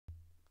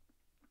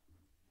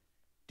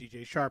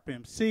DJ Sharp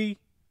MC.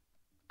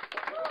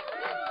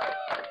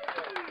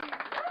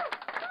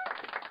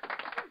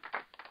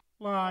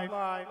 Live.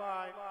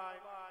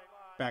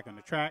 Back on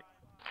the track.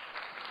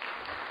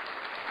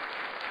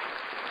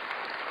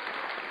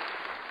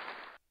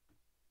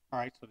 All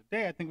right, so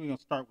today I think we're going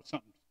to start with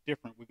something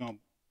different. We're going to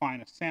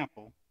find a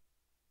sample,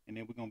 and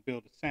then we're going to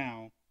build a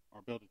sound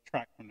or build a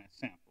track from that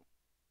sample.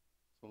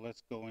 So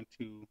let's go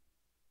into,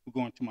 we'll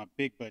go into my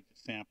big budget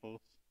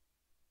samples.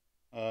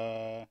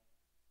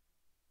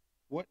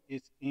 What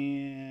is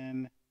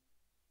in,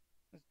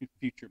 let's do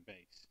future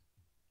bass.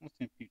 What's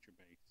in future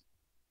bass?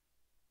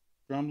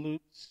 Drum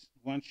loops,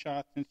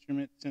 one-shots,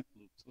 instruments, synth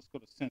loops. Let's go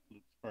to synth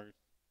loops first.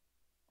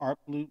 ARP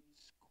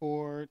loops,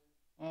 chord.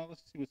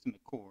 Let's see what's in the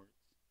chords.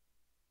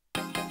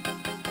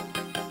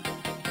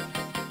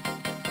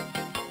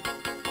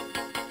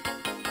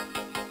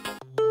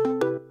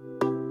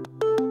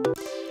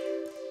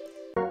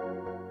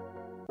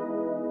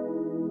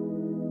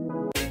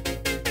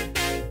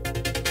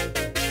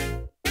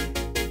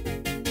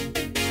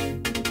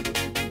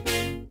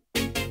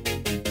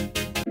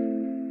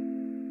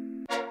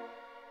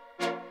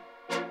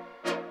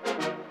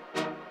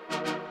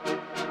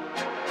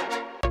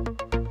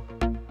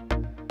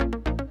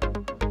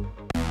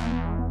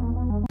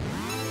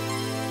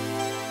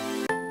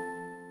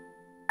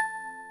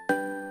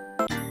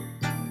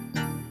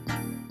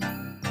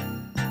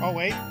 Oh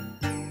wait,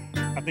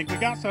 I think we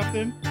got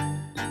something.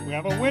 We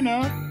have a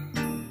winner.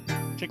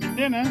 Chicken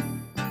dinner.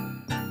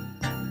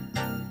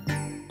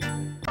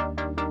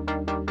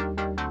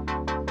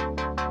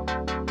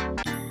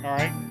 All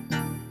right,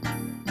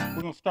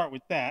 we're gonna start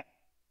with that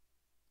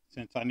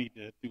since I need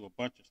to do a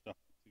bunch of stuff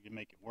to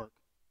make it work.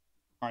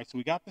 All right, so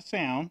we got the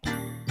sound. All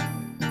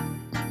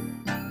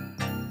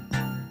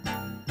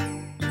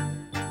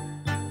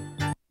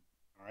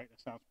right,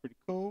 that sounds pretty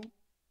cool.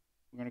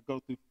 We're gonna go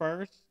through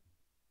first.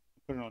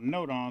 Put it on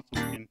note on so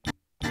we can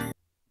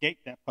gate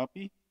that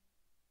puppy.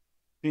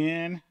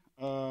 Then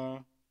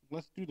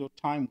let's do the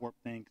time warp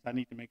thing because I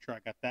need to make sure I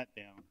got that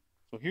down.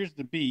 So here's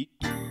the beat.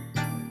 I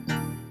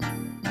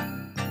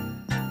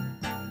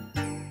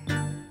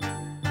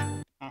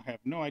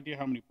have no idea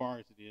how many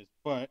bars it is,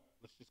 but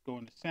let's just go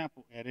into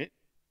sample edit. It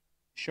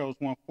shows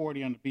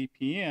 140 on the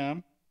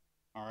BPM.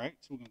 All right,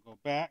 so we're gonna go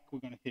back. We're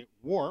gonna hit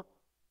warp.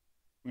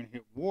 We're gonna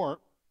hit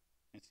warp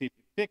and see if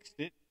it fixed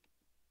it.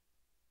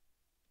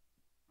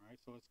 All right,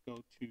 so let's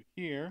go to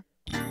here.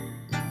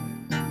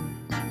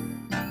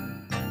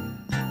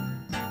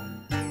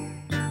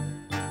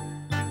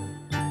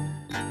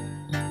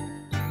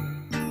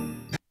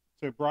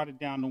 So it brought it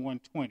down to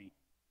 120.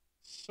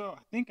 So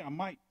I think I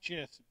might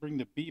just bring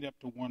the beat up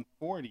to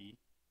 140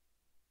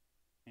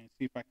 and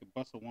see if I can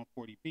bust a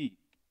 140 beat.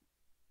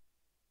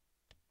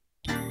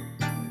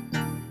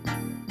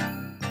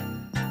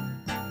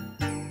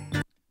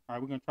 All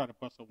right, we're gonna try to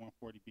bust a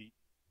 140 beat.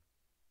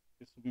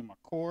 This will be my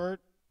chord,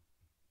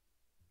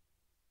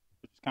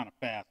 which is kind of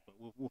fast, but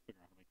we'll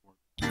figure out how to make it work.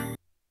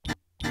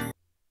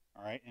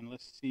 All right, and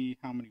let's see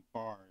how many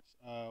bars.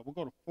 We'll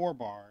go to 4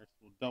 bars.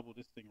 We'll double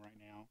this thing right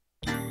now.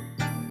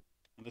 And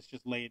let's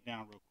just lay it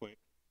down real quick.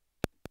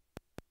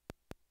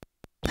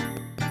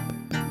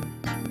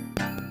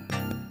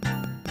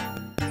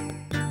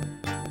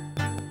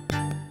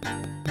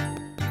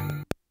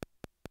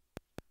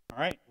 All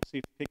right, we'll see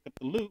if it picked up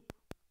the loop.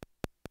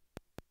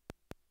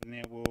 And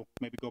then we'll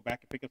maybe go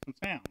back and pick up some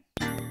sounds.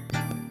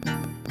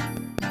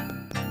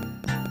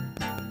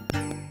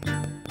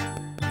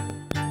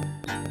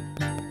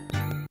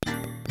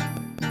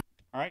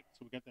 All right,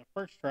 so we got that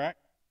first track.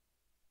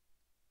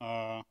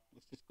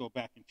 Let's just go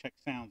back and check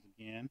sounds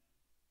again.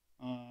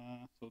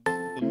 So this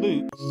is the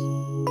loops.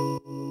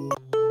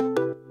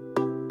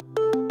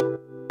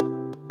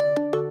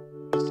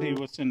 Let's see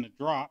what's in the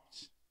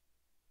drops.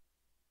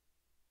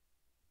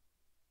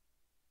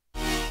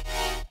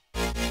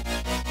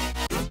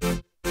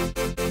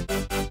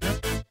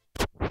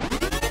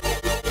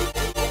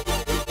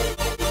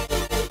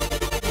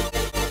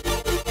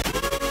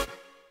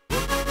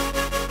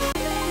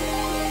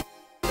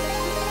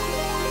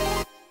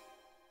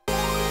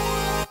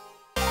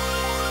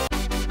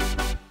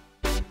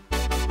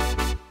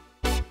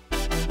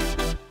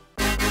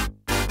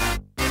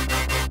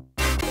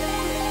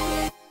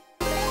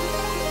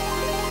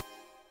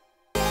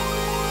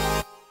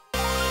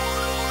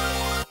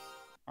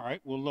 All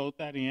right, we'll load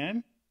that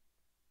in.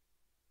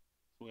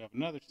 So we have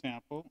another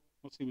sample.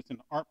 Let's see what's in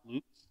the ARP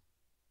loops.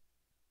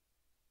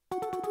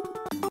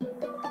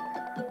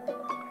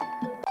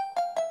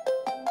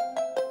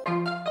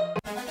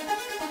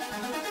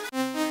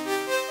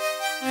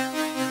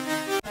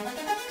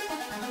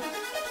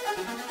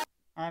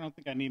 I don't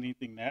think I need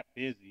anything that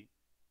busy.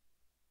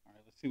 All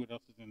right, let's see what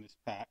else is in this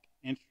pack.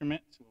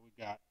 Instruments, what we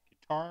got?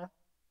 Guitar.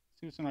 Let's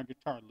see what's in our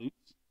guitar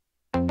loops.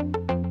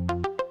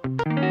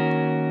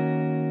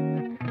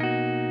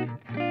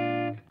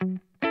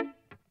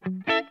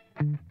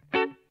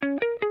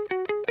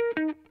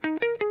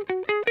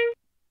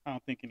 I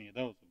don't think any of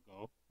those will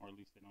go, or at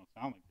least they don't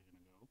sound like they're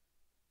going to go.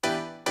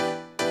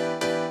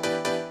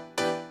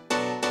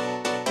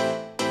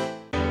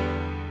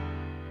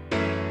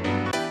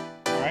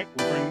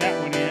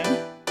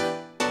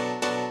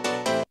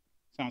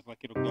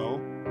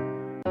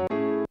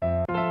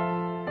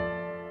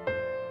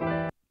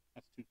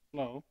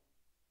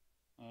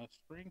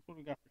 Strings, what do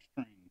we got for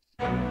strings?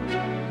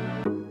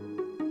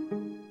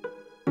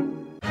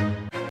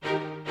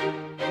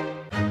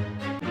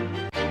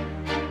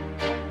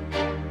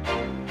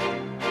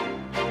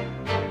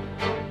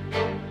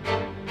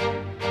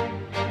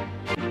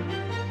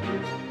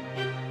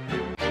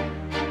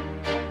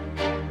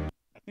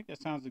 I think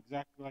that sounds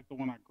exactly like the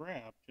one I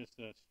grabbed, just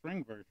a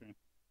string version.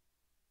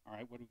 All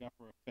right, what do we got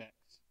for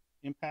effects?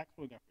 Impacts,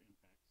 what do we got for impacts?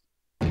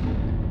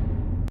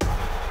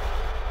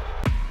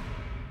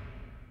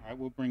 All right,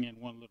 we'll bring in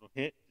one little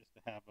hit just to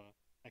have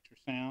a extra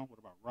sound. What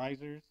about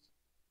risers?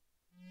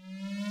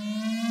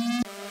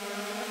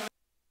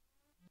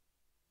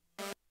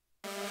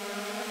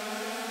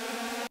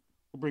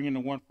 We'll bring in the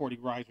 140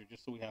 riser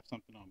just so we have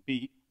something on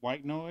beat.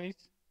 White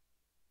noise.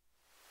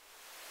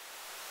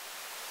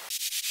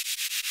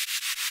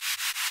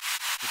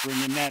 We'll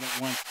bring in that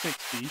at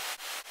 160.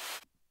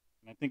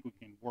 And I think we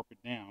can warp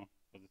it down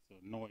because it's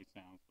a noise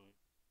sound, so it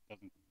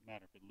doesn't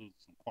matter if it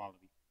loses some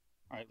quality.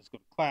 All right, let's go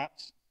to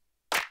claps.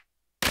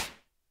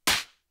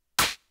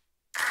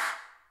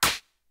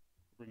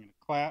 Bring in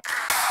a clap.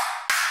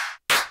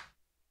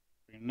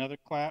 Bring another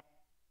clap.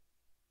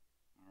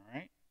 All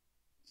right.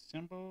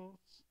 Cymbals.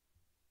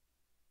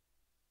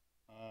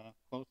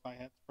 Close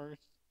hi-hats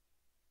first.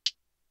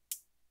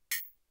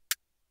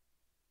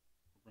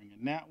 We'll bring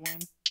in that one.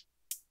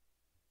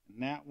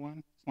 And that one.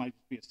 This might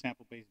just be a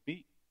sample-based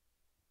beat.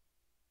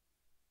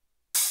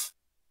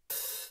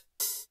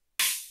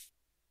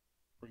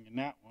 Bring in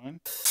that one,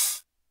 and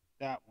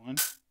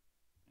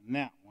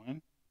that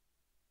one.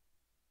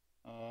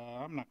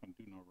 I'm not going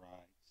to do no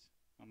rides.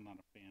 I'm not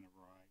a fan of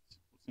rides.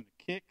 What's in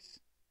the kicks?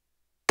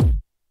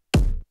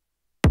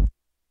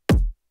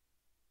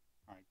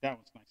 All right, that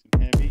one's nice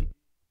and heavy.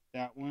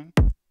 That one,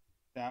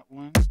 that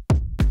one,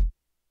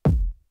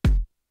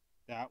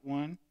 that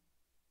one.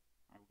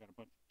 All right, we got a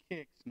bunch of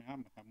kicks. Man, I'm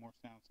going to have more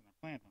sounds than I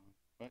planned on,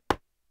 but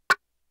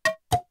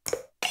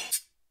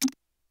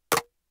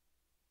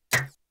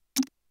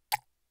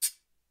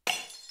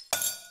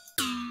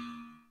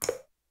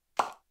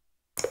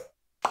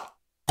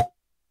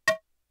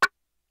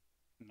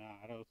nah,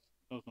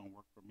 those don't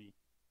work for me.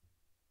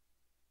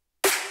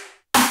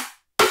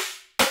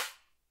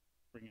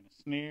 Bring in a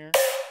snare,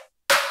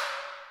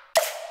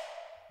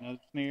 another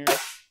snare,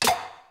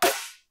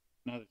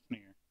 another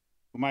snare.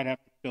 We might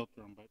have to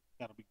filter them, but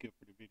that'll be good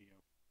for the video.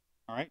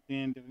 All right,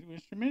 then did I do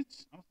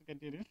instruments? I don't think I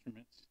did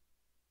instruments.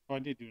 Oh, I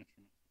did do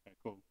instruments. Okay,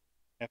 cool.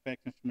 FX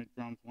instrument,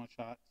 drums, one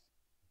shots,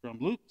 drum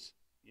loops.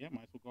 Yeah,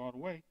 might as well go all the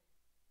way.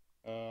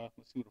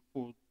 Let's see what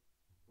what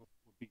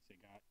beats they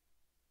got.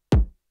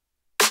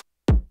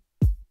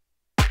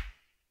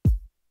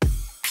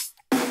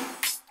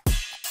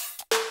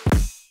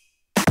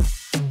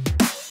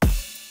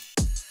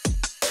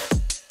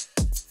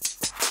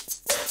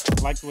 I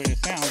like the way it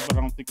sounds, but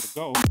I don't think it'll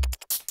go.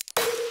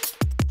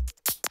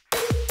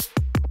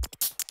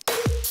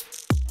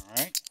 All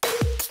right.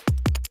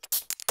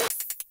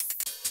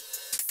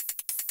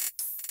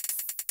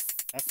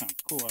 That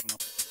sounds cool. I don't know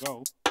if it'll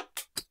go.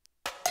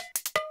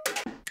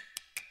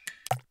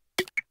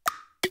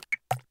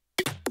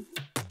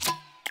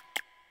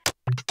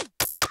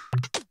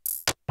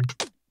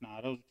 Nah,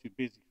 those are too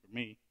busy for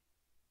me.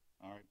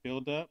 All right,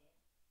 build up.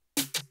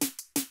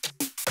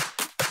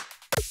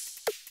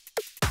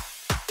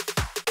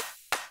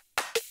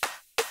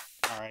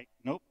 All right,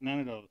 nope, none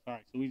of those. All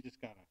right, so we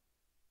just got a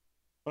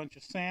bunch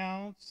of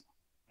sounds.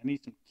 I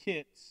need some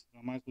kits.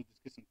 I might as well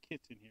just get some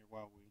kits in here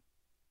while we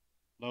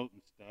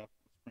loading stuff.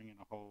 Let's bring in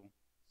a whole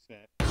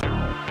set.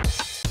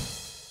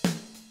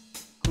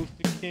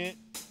 Acoustic kit.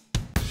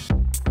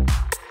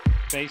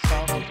 Bass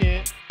house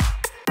kit.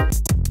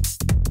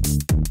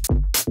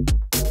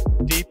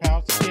 Deep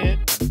house kit.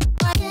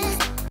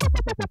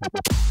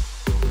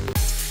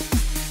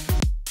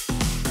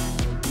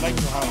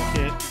 Electro house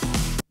kit.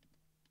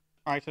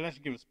 All right, so that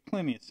should give us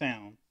plenty of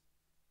sound.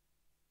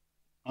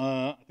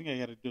 I think I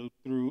got to go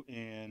through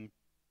and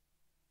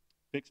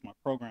fix my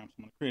program. So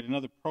I'm going to create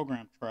another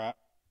program trap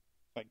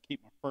so I can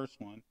keep my first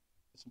one.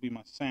 This will be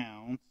my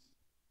sounds.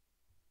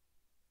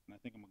 And I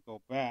think I'm going to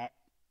go back.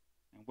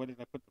 And what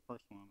did I put the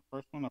first one on? The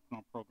first one I put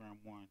on program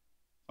 1.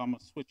 So I'm going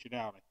to switch it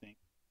out, I think.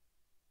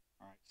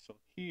 All right, so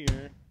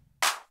here,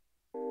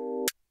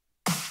 we'll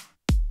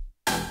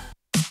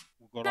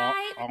go to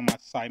all my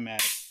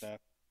cymatic stuff.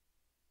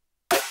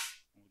 And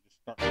we'll just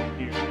start right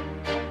here.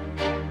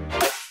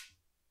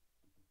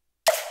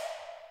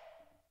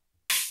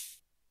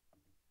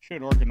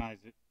 Should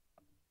organize it.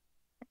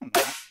 I don't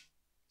know.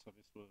 So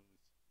this was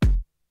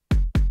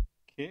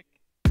kick.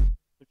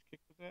 Which kick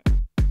was that?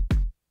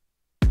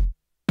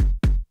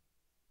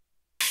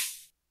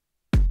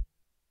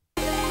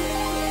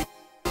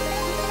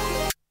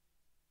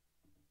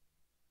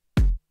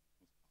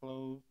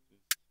 Closed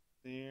is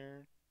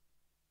there.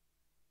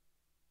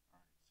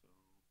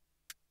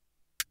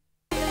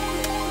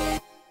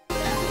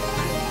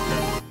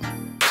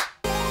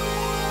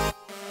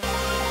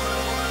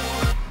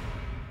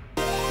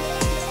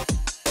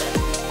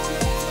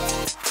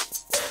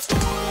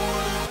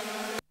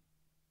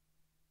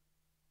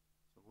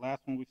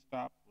 Last one we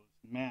stopped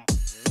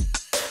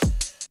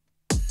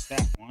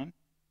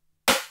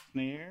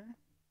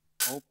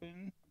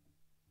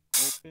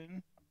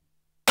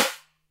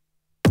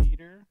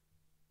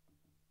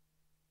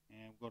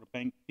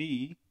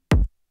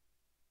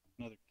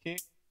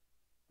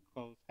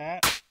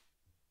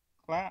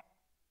clap.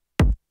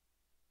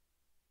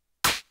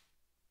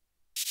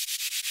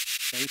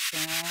 Bass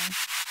sound.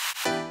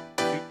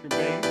 Future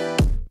bass.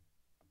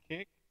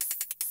 Kick.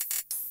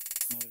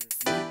 Another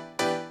loop.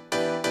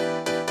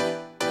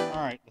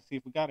 Alright, let's see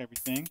if we got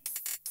everything.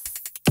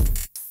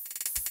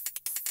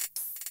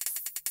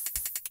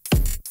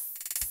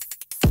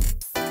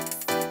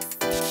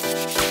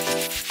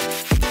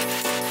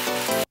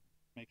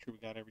 Make sure we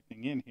got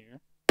everything in here.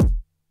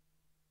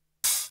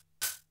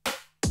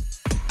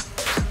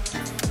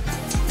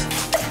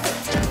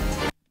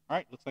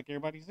 Alright, looks like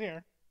everybody's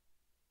there.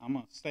 I'm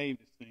going to save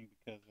this thing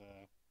because,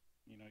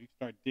 you know, you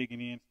start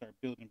digging in, start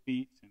building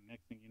beats, and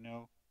next thing you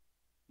know,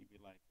 you'd be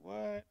like, what?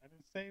 I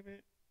didn't save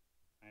it?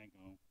 I ain't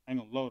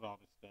gonna load all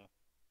this stuff.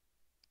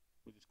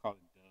 We'll just call it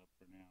dub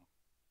for now,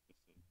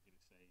 just to get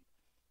it saved.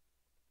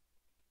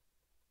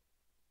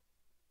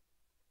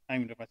 I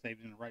don't even know if I saved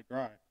it in the right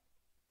drive.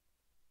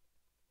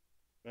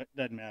 But it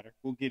doesn't matter.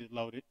 We'll get it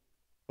loaded.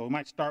 So we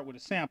might start with a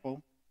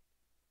sample.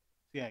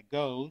 See how it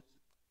goes.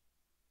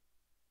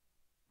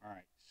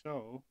 Alright,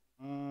 so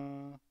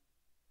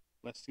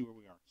let's see where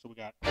we are. So we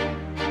got,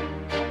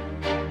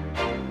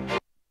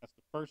 that's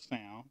the first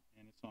sound,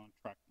 and it's on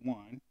track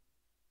 1.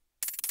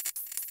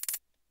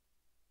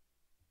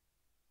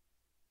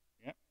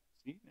 Yep,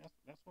 see,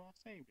 that's why I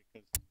saved it,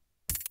 because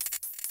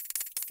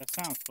that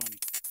sounds funny.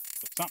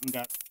 So something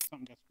got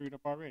screwed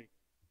up already.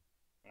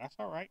 But that's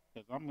alright,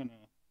 because I'm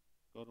gonna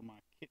go to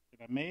my kit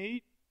that I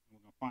made, and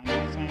we're gonna find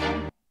that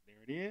sound.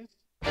 There it is.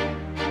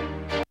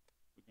 We're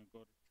gonna go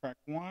to track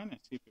 1 and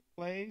see if it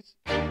plays.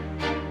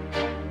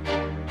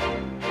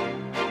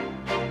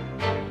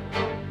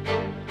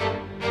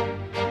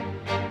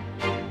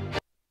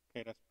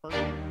 Okay, that's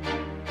perfect.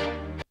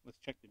 Let's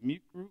check the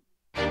mute group.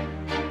 I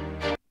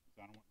don't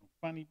want no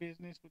funny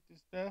business with this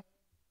stuff.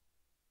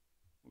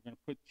 We're gonna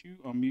put you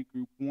on mute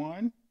group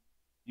 1.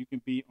 You can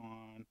be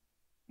on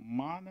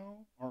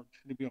mono, or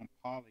should it be on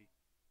poly?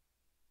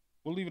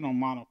 We'll leave it on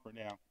mono for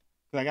now,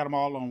 because I got them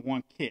all on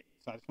one kit.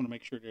 So I just want to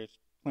make sure there's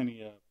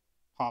plenty of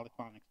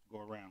polyphonics to go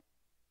around.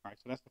 All right,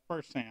 so that's the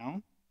first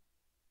sound.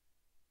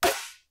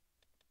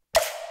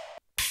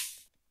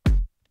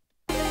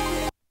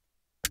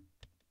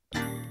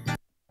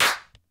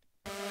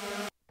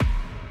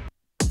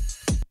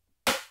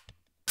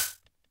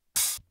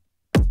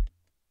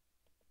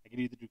 I can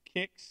either do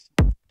kicks,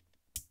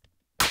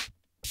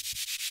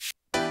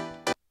 or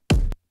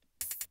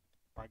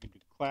I can do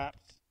claps.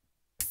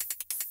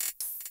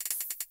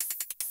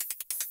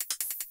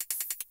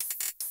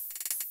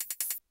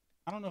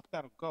 I don't know if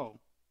that'll go,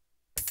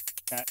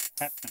 that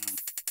sound.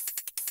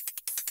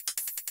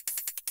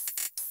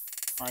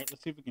 All right,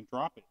 let's see if we can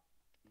drop it,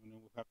 and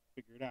then we'll have to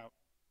figure it out.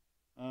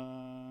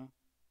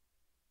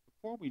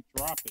 Before we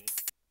drop it,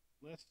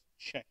 let's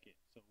check it.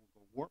 So we'll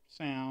go warp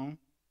sound.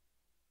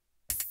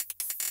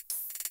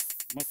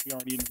 Must be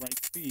already in the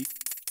right speed.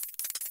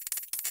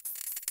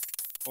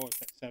 Oh,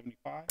 it's at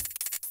 75.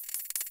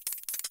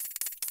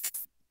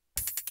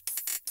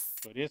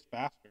 So it is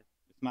faster.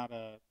 It's not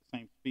the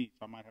same speed,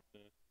 so I might have to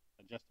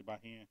adjust it by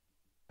hand.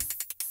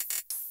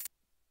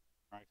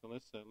 All right, so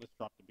let's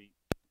drop the beat.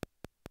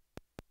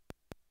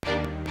 It's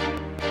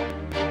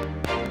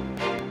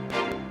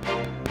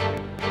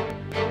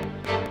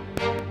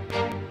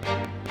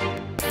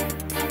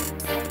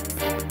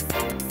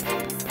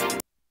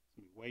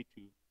gonna be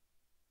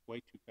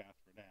way too fast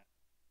for that.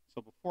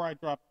 So before I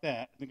drop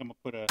that, I think I'm gonna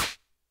put a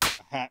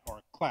hat or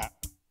a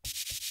clap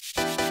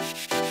so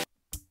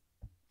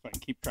I can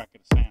keep track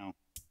of the sound.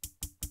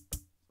 So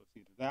it's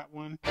either that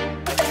one.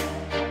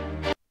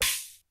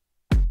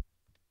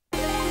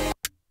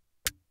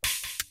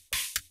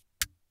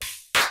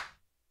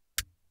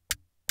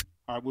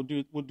 All right,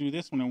 we'll do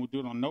this one, and we'll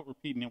do it on note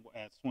repeat, and then we'll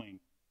add swing.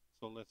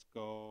 So let's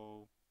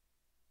go.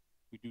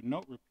 We do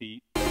note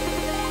repeat. We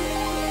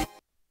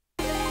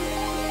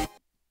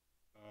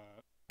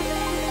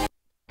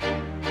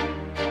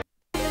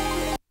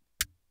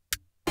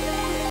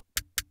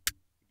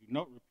do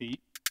note repeat.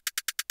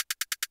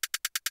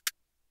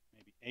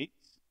 Maybe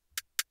eighths.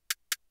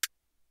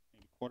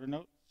 Maybe quarter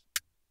notes.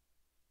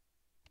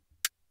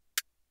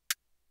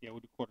 Yeah,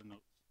 we'll do quarter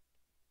notes.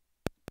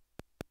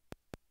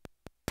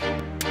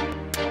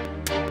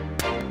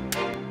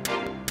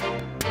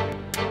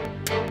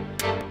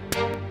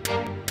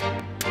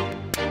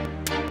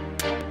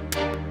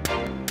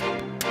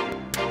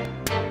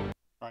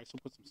 All right, so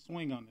put some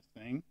swing on this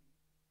thing.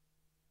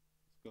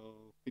 Let's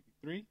go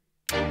 53.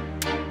 All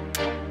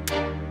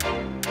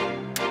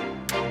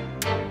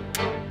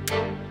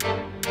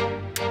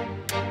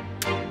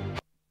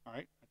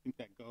right, I think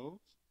that goes.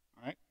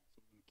 All right, so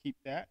we're gonna keep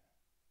that.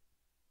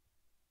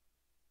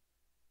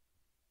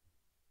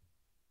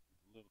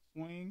 A little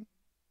swing,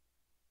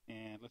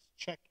 and let's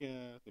check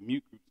the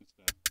mute groups and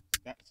stuff.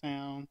 That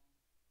sound,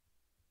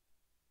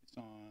 it's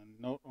on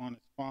note on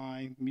is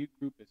fine. Mute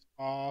group is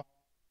off. I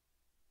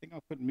think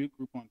I'll put mute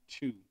group on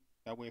 2.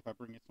 That way, if I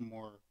bring in some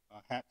more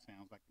hat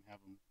sounds, I can have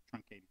them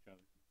truncate each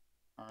other.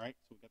 All right,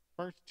 so we got the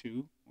first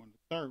 2 on the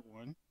third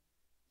one.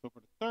 So for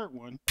the third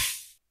one,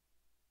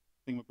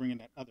 I think we'll bring in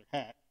that other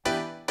hat.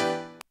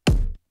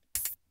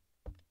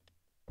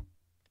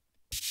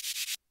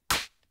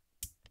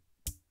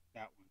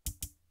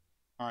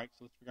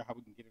 so let's figure out how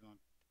we can get it on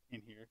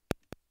in here.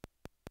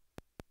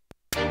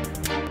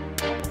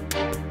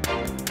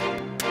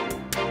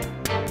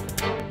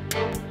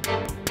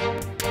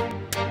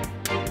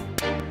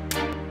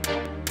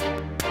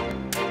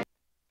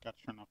 Got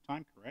to turn off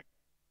time correct.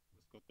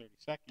 Let's go 30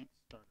 seconds,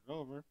 start it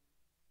over.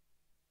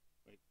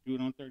 Wait, do it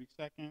on 30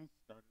 seconds,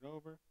 start it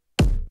over.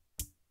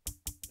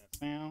 That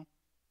sound.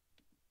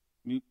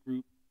 Mute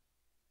group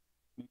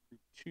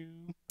 2.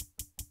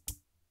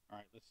 All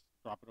right, let's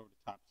drop it over the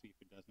top, see if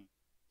it doesn't,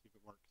 see if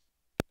it works.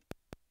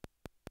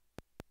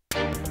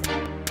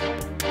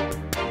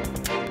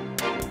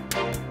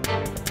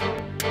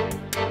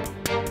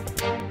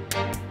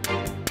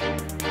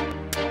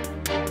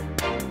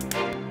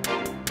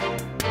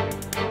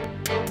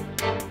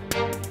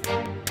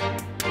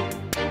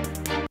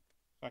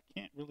 So I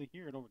can't really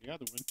hear it over the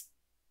other one.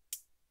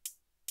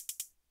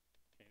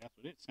 Okay, that's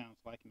what it sounds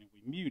like, and then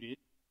we mute it.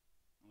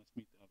 Let's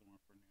mute the other one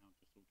for now,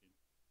 just so we can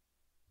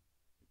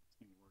get this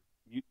thing to work.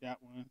 Mute that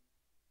one,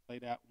 play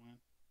that one,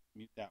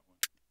 mute that one.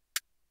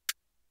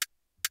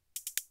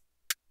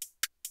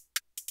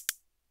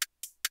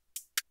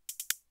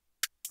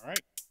 All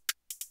right,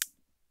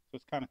 so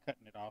it's kind of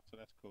cutting it off, so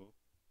that's cool.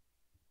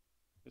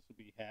 This will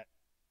be hat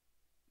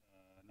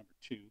number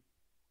 2,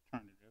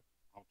 alternative,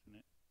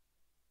 alternate.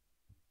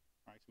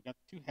 All right, so we got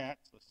the 2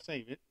 hats. Let's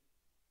save it.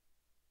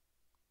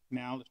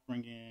 Now let's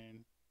bring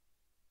in.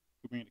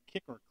 We bring in a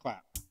kick or a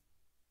clap.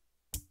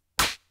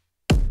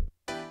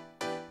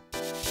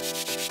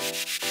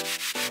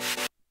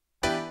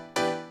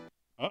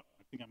 Oh,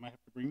 I think I might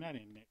have to bring that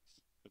in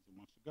next because it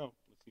wants to go.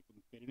 Let's see if we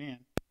can fit it in.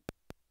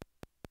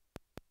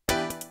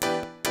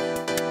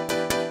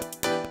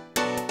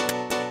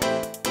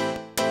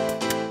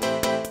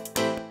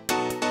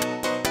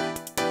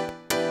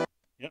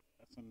 Yep,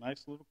 that's a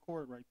nice little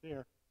chord right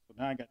there. So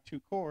now I got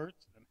 2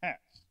 chords and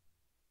hats.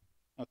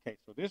 Okay,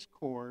 so this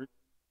chord,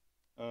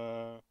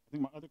 I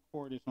think my other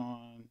chord is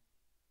on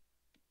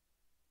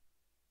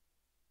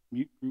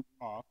mute group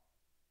off.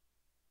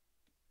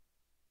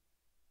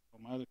 So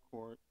my other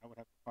chord, I would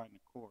have to find the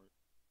chord.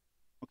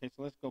 Okay,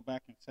 so let's go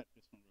back and set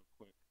this one real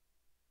quick.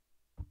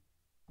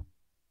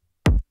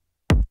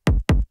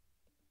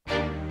 All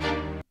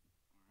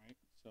right,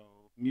 so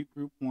mute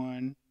group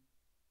 1,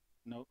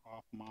 note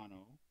off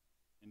mono,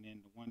 and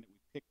then the one that we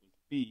picked was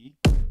B.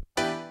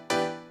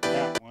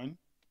 That one,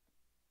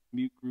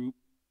 mute group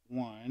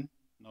 1,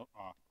 note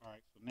off. All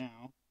right, so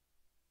now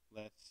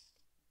let's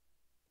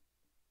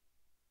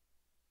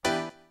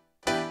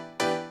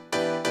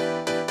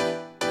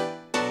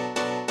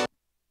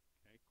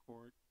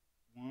chord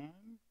 1,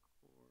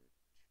 chord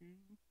 2.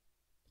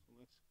 So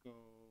let's go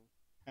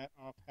hat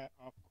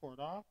off, chord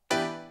off.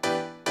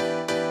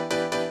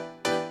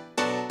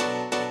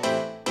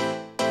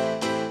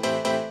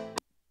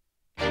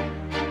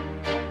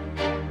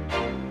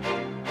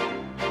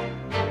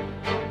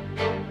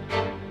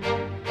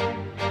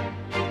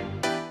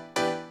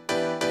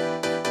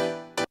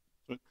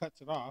 So it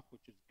cuts it off,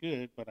 which is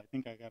good, but I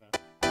think I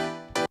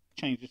gotta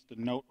change this to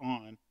note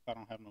on so I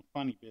don't have no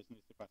funny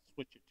business if I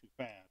switch it too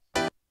fast.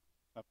 I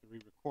have to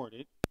re-record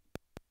it.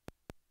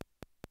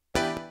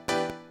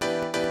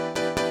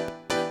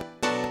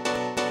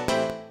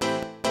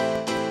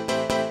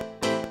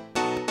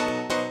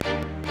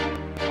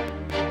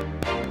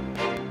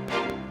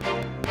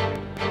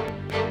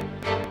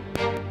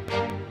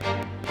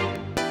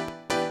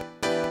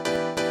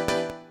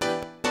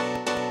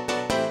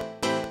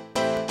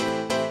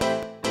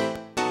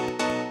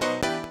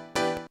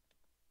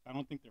 I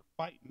don't think they're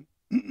fighting.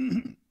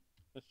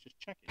 Let's just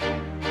check it.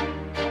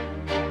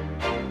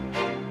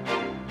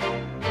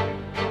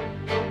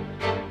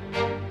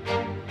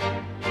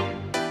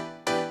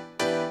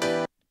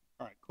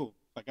 All right, cool.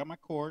 So I got my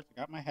chords, I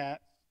got my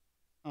hats.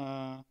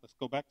 Let's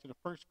go back to the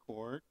first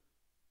chord.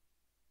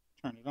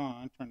 Turn it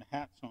on, turn the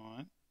hats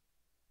on,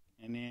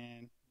 and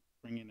then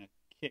bring in a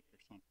kick or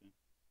something.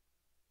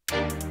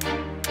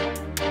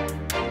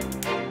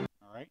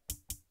 All right.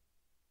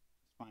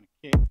 Let's find a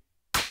kick.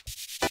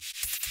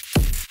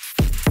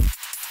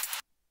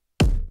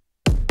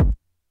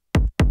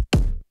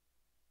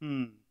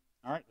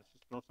 All right, let's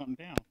just throw something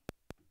down.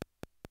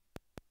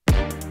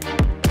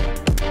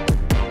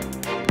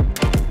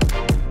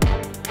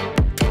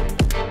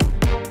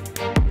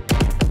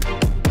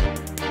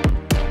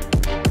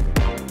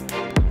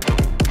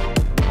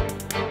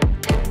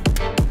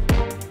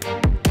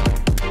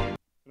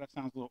 So that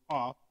sounds a little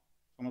off.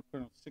 So I'm going to put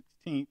it on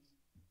 16th,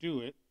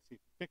 do it, see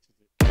if it fixes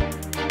it.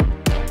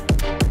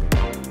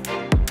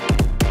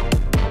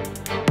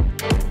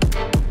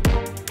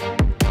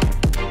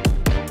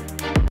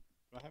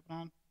 Do I have it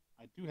on?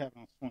 I do have it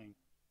on swing.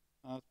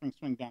 Let's bring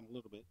swing down a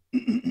little bit.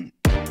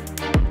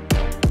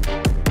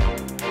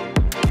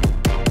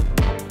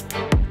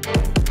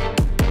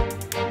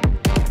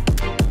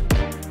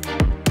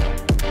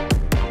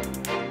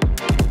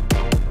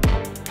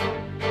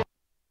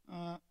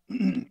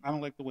 I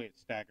don't like the way it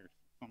staggers.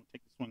 So I'm going to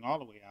take the swing all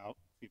the way out,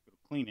 see if it'll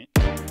clean it.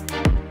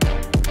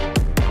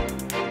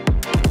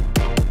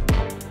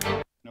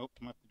 Nope,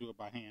 I'm going to have to do it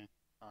by hand.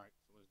 All right,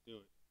 so let's do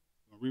it.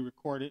 I'm going to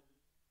re-record it.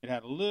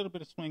 had a little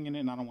bit of swing in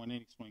it, and I don't want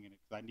any swing in it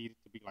because I need it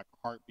to be like a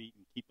heartbeat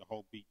and keep the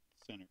whole beat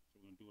centered. So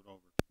we're going to do it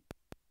over.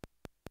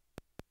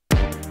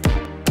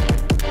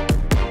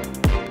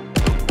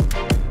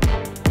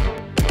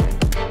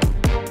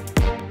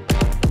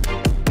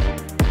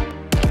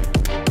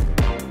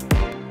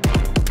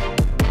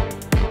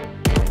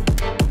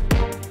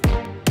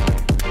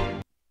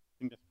 I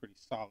think that's pretty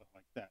solid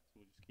like that, so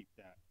we'll just keep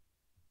that.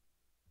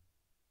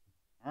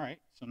 All right,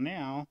 so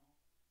now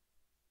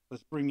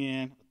let's bring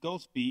in a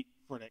ghost beat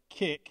for that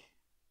kick.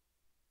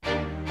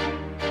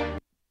 That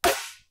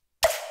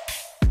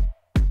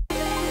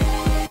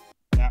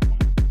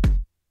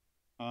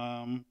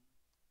one.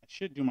 I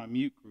should do my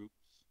mute groups,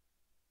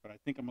 but I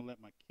think I'm gonna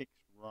let my kicks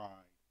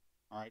ride.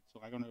 All right,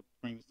 so I'm gonna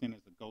bring this in as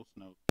a ghost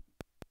note.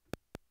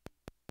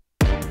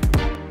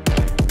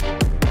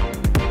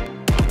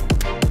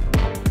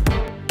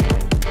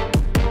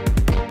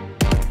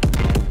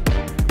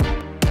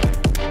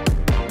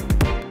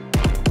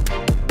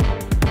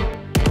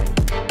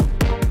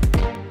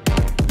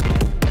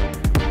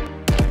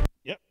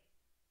 Yep,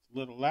 it's a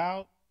little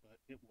loud, but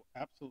it will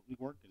absolutely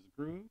work as a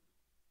groove.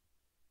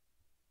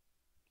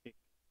 Kick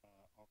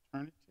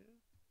alternative.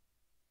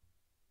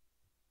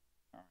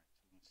 All right,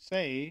 so I'm gonna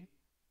save,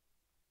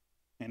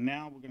 and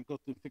now we're gonna go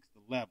through and fix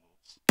the levels.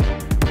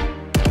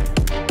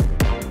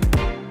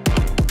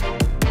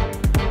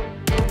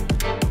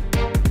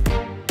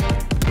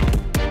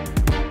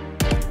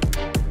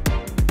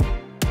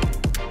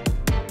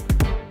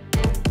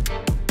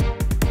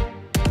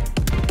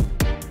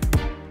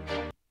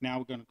 Now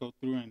we're going to go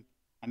through, and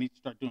I need to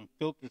start doing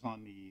filters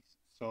on these.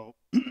 So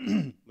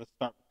let's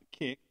start with the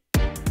kick.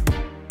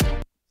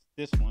 It's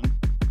this one.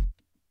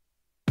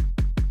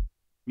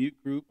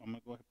 Mute group, I'm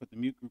going to go ahead and put the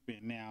mute group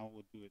in now.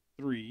 We'll do it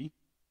 3.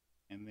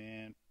 And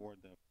then for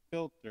the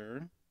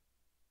filter,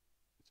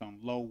 it's on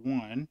low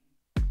 1.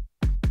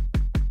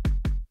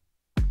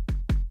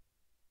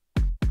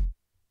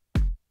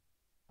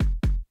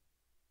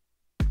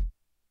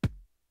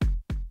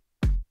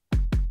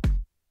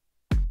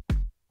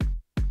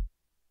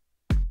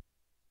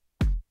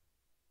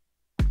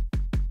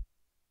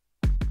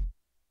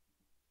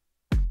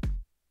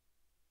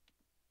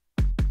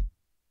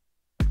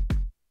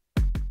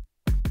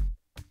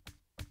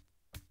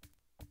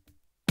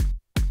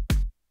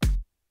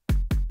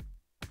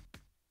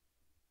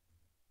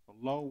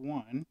 Low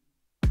 1,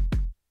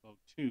 low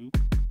 2,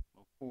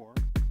 low 4,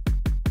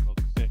 low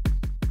 6.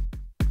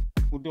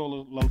 We'll do a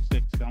little low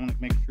 6. I want to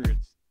make sure it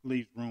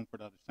leaves room for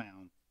the other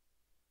sounds.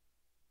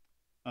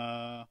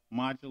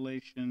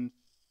 Modulation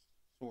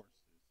sources.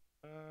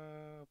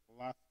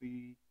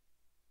 Velocity,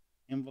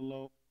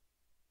 envelope.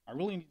 I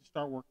really need to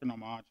start working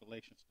on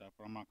modulation stuff,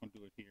 but I'm not going to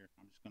do it here.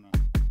 I'm just going to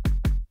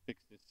fix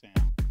this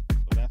sound.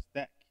 So that's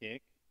that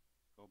kick.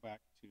 Go back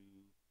to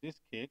this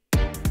kick.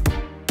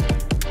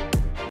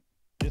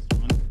 This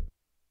one,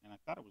 and I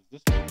thought it was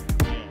this one.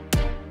 Yeah,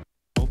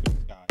 both of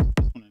these guys.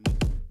 This one and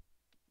this one.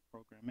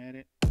 Program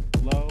edit.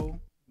 Low.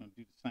 I'm gonna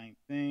do the same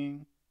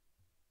thing.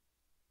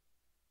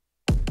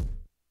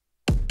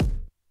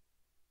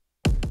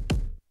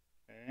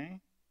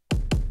 Okay.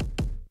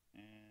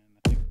 And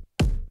I think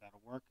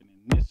that'll work. And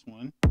then this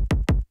one,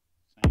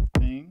 same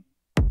thing.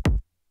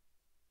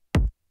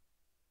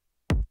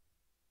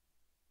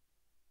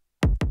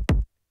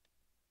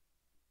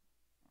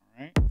 All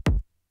right.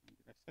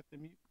 Set the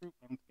mute group?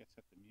 I don't think I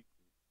set the mute group.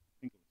 I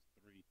think it was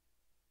 3.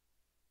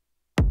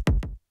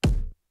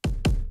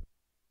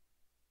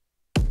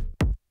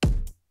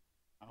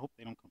 I hope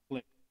they don't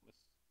conflict.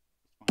 Let's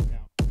find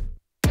out.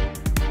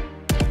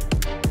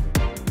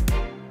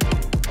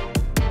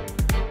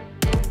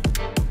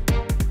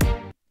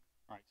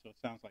 All right, so it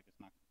sounds like it's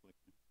not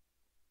conflicting.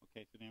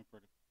 Okay, so then for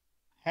the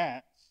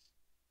hats,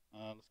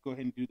 let's go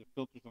ahead and do the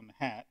filters on the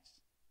hats.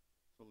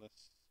 So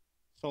let's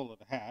solo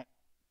the hat.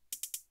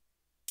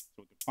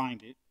 So we can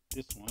find it,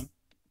 this one.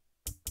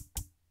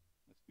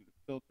 Let's do the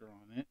filter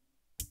on it.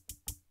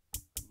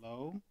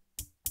 Low.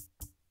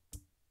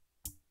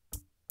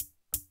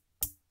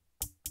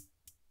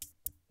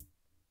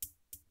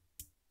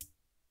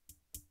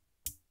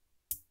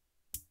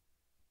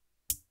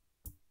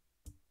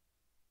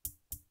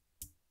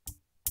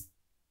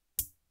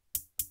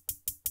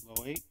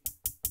 Low 8.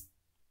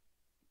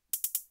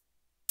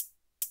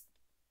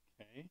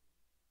 Okay.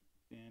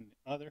 Then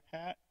the other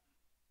hat.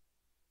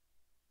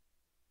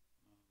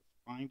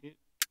 Find it.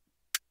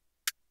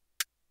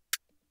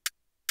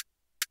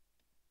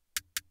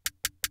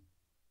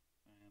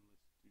 And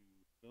let's do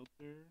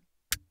filter.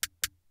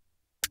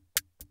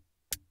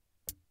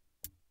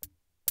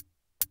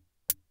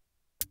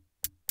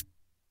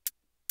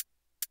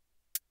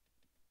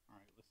 All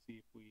right, let's see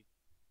if we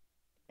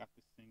got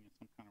this thing in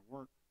some kind of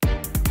work.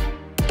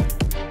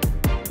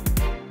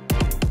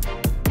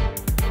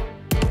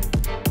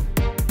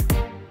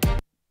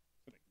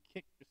 So the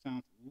kick just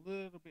sounds a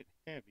little bit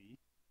heavy.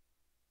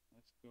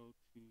 Let's go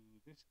to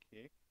this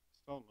kick,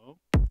 solo.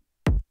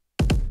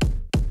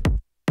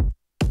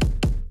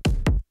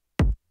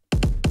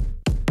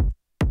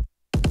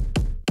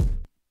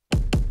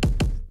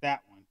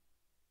 That one.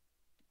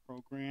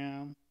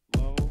 Program,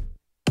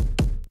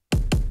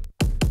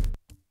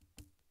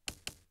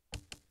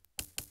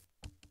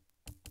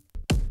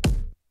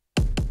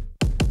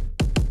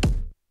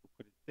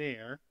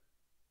 there.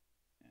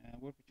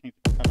 What if we change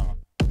the cutoff?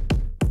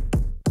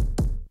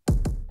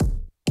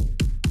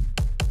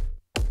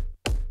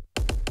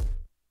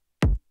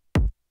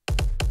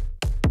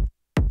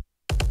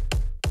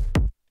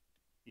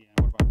 Yeah,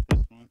 what about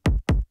this one?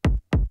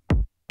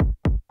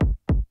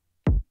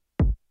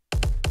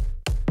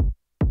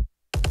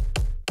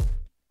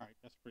 All right,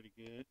 that's pretty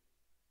good.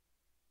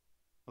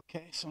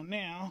 Okay, so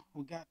now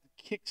we got the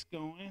kicks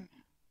going.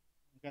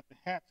 We got the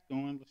hats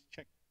going. Let's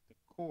check the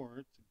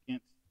chords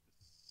against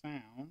the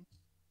sounds.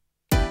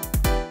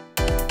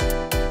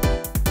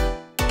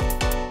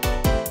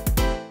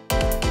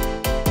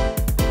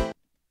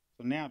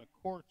 So now the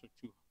chords are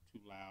too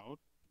loud.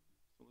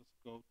 So let's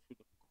go to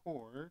the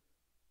chord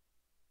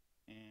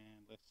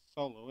and let's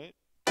solo it.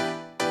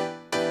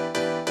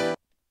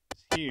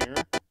 It's here.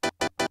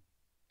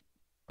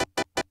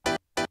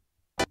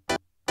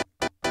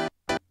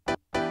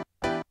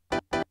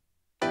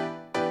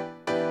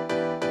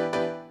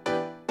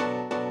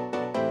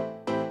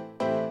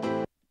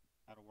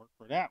 That'll work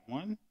for that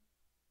one.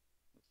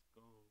 Let's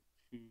go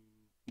to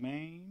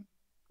main,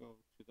 go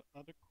to the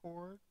other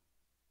chord,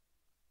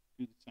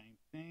 do the same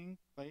thing,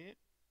 play it.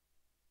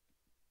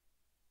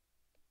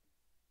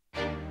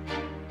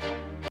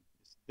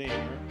 It's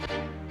there.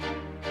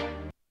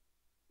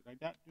 Did I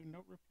not do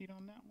note repeat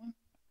on that one?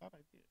 I thought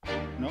I did.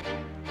 Nope,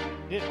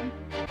 didn't.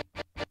 So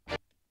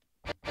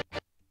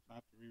I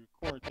have to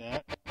re-record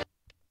that.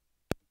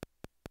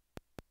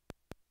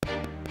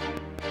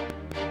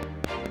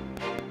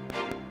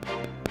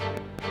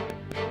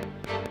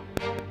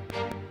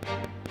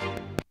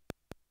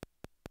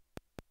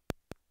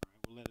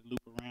 Alright, we'll let it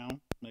loop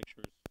around, make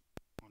sure it's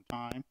on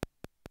time.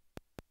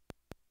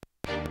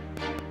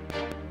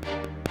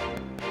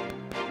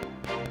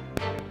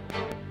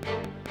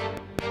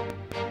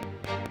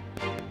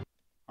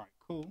 Alright,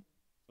 cool.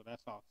 So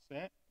that's all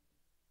set.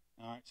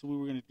 Alright, so we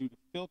were going to do the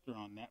filter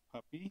on that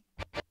puppy.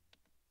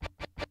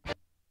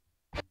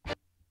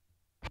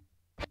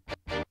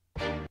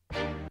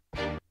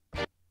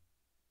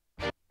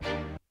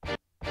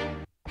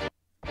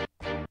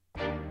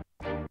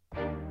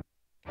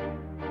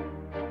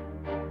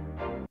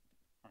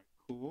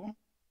 Cool.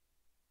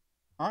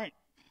 All right,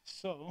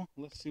 so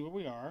let's see where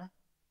we are.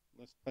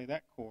 Let's play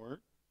that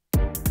chord.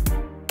 So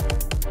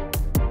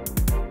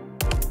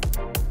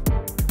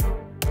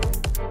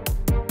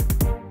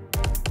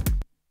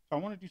I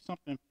want to do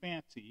something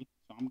fancy,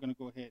 so I'm going to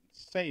go ahead and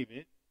save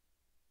it.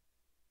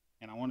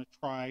 And I want to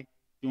try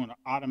doing an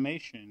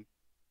automation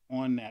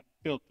on that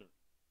filter.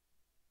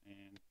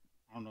 And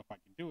I don't know if I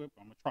can do it,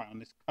 but I'm going to try on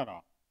this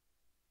cutoff.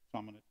 So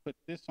I'm going to put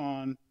this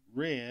on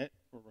red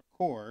for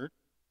record.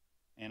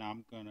 And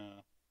I'm going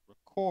to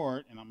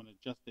record, and I'm going to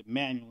adjust it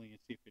manually and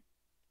see if it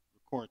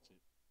records it.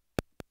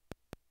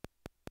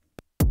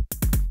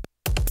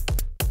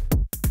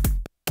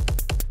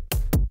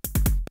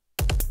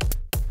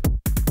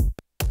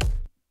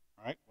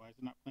 All right, why is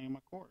it not playing my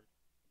chord?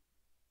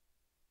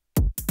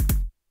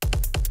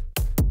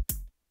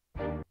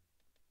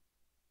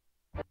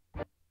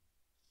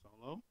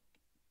 Solo.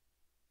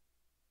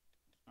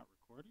 It's not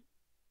recorded.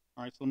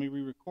 All right, so let me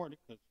re-record it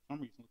because for some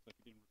reason it looks like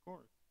it didn't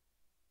record.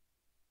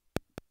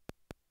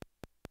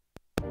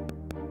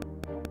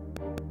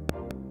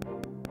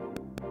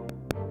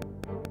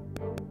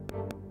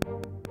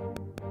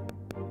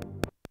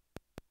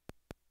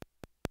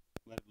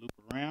 Let it loop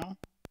around.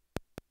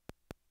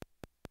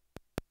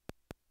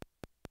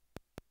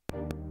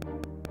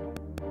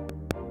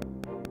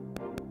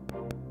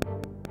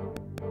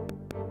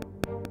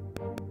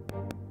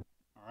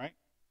 All right,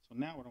 so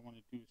now what I want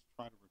to do is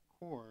try to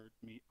record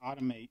me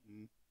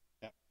automating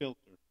that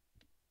filter.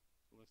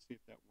 So let's see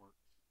if that works.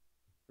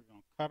 Put it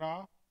on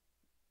cutoff,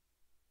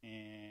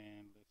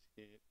 and let's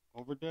hit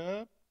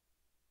overdub.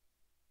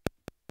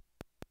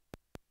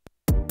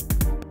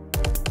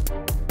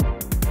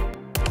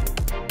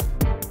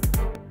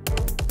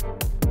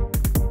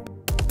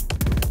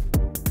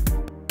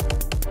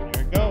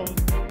 There it goes.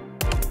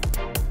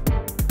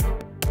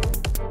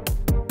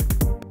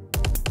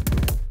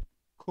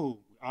 Cool,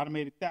 we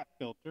automated that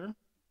filter.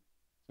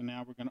 So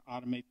now we're going to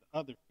automate the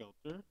other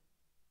filter.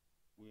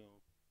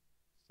 We'll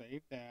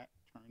save that,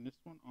 turn this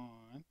one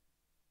on,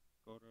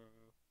 go to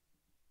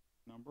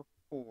number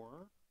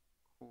 4,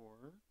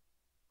 chord,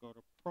 go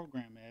to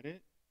program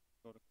edit,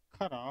 go to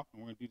cutoff,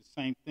 and we're going to do the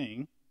same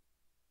thing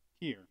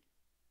here.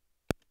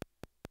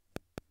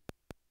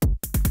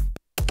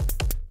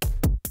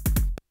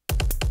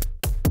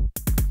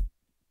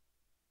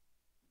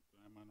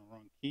 I'm on the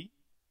wrong key.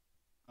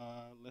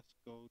 Let's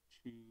go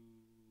to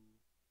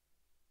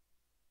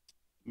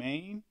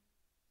main,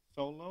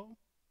 solo,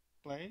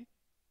 play,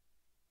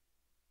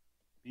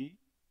 B.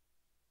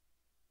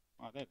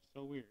 Wow, that is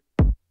so weird.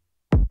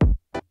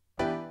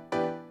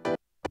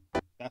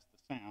 That's the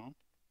sound.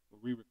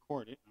 We'll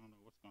re-record it. I don't know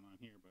what's going on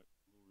here, but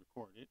we'll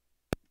record it.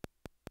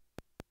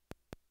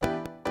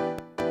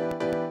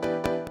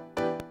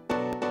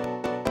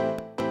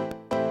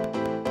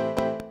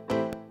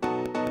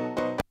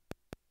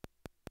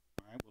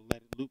 All right, we'll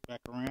let it loop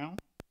back around.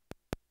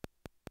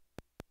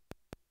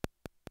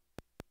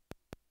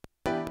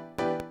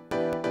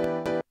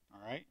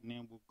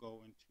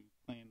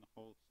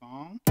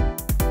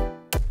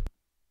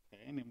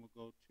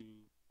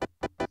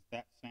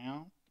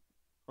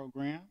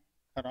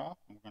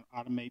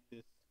 automate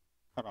this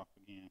cutoff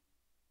again.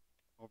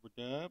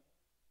 Overdub.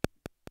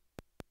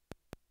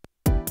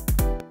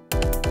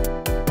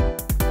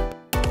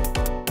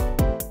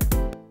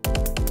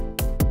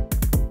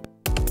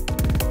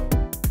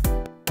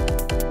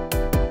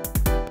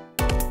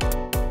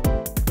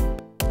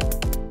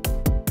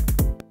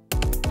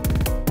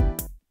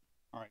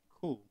 All right,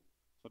 cool.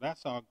 So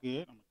that's all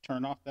good. I'm gonna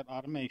turn off that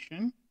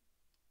automation,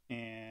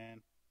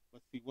 and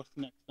let's see what's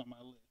next on my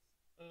list.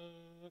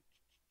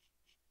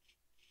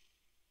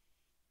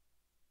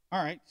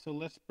 All right, so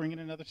let's bring in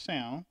another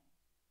sound.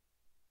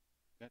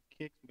 We got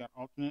kicks, we got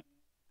alternate.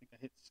 I think I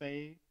hit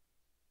save.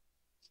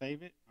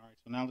 Save it. All right,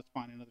 so now let's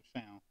find another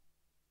sound.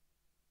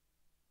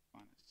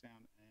 Find a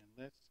sound, and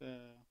let's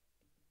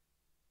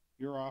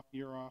you're off,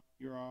 you're off,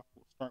 you're off.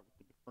 We'll start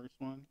with the first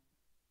one,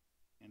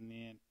 and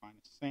then find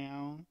a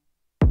sound.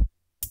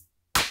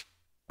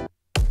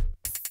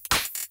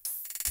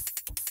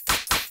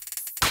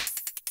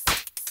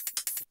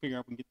 Figure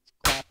out if we can get this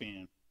clap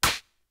in.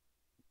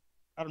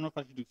 I don't know if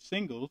I should do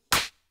singles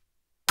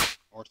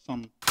or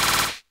some.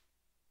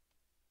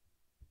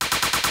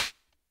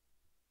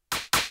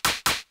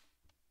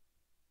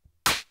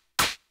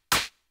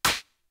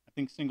 I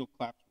think single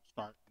claps will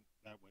start.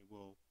 That way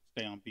we'll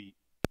stay on beat.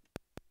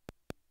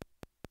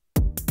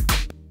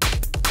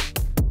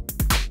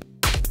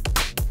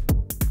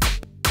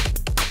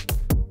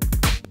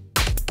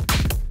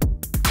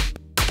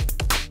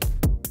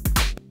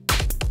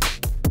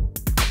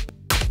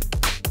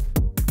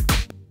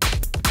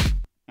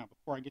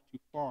 Before I get too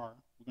far,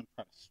 we're going to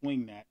try to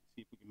swing that,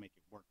 see if we can make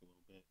it work a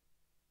little bit.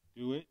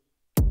 Do it.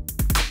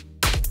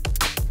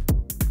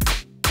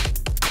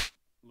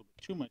 A little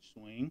bit too much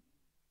swing.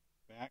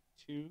 Back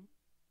 2.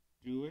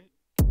 Do it.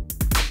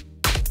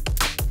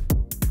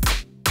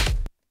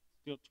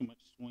 Still too much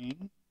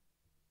swing.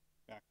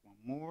 Back 1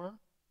 more.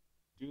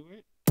 Do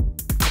it.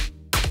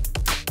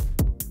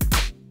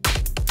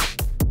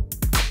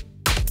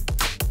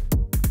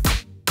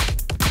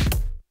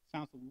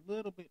 Sounds a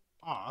little bit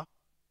off.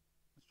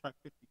 Let's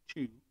try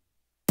 52.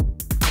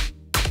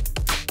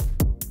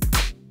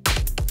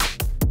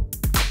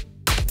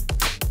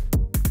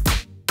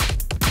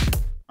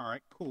 All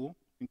right, cool.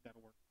 I think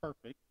that'll work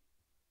perfect.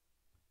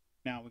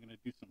 Now we're going to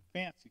do some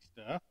fancy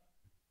stuff.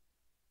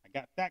 I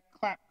got that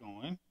clap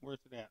going. Where's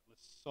it at?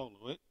 Let's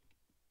solo it.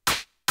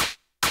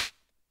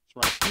 It's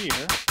right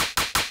here.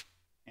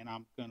 And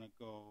I'm going to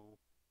go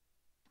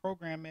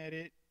program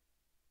edit,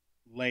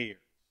 layers.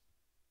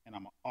 And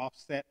I'm going to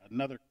offset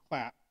another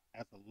clap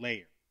as a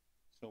layer.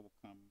 So we'll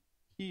come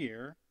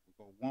here,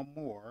 we'll go 1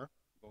 more,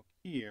 go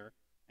here,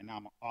 and now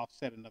I'm going to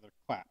offset another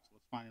clap. So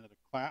let's find another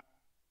clap.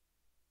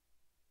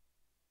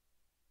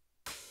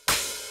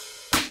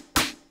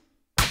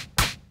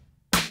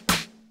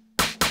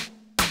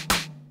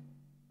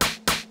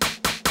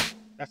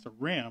 That's a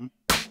rim.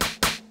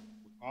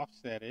 We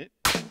offset it.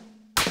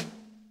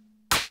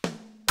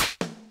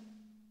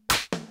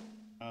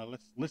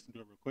 Let's listen to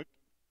it real quick.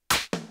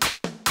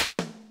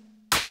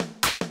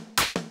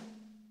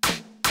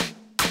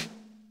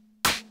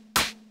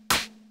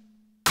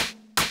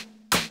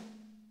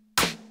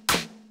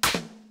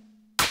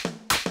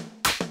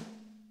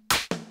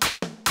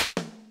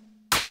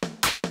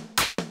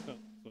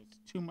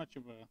 Too much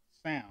of a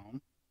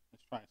sound.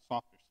 Let's try a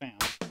softer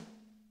sound.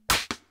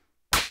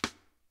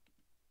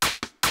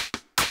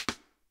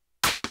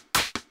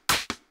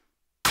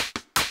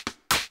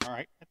 All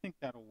right, I think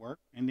that'll work.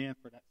 And then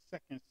for that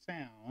second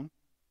sound,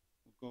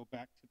 we'll go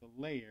back to the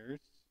layers,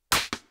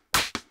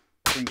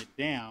 bring it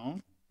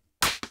down,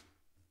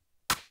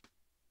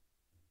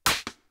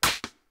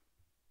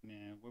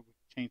 and we'll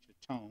change the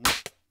tone.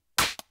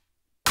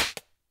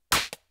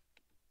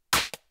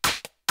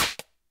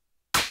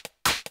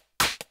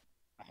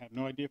 I have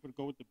no idea if it'll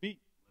go with the beat.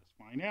 Let's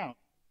find out.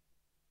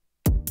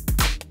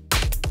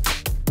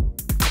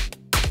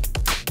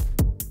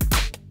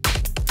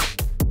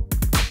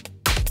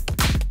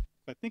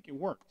 So I think it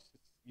works.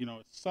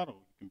 It's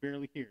subtle. You can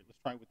barely hear it. Let's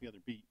try it with the other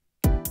beat.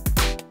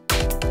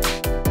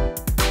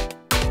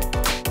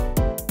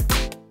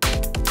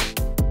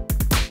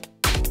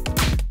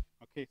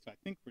 Okay, so I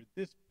think for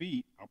this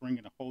beat, I'll bring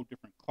in a whole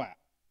different clap.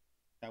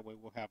 That way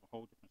we'll have a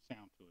whole different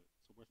sound to it.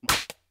 So where's my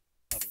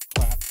other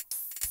clap?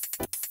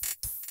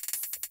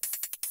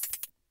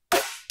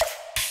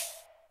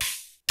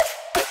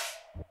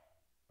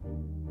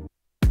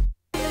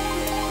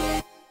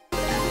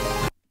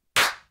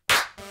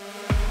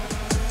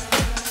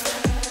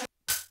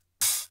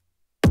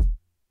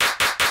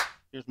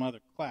 Here's my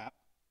other clap.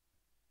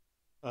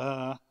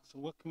 So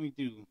what can we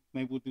do?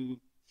 Maybe we'll do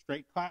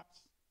straight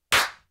claps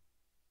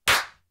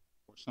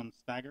or some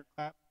staggered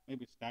clap.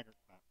 Maybe a staggered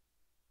clap.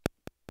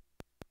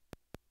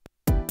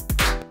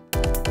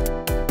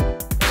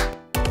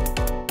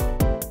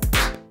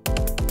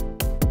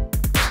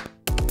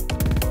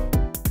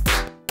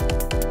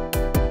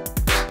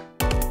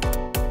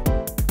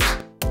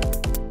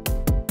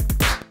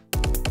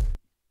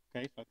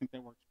 Okay, so I think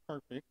that works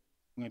perfect.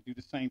 I'm going to do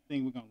the same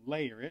thing. We're going to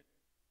layer it.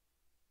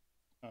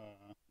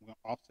 We're going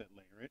to offset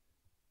layer it.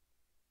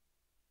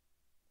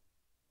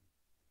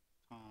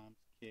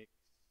 kicks,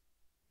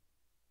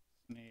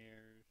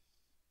 snares,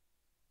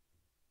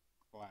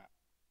 clap,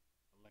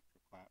 electro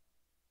clap.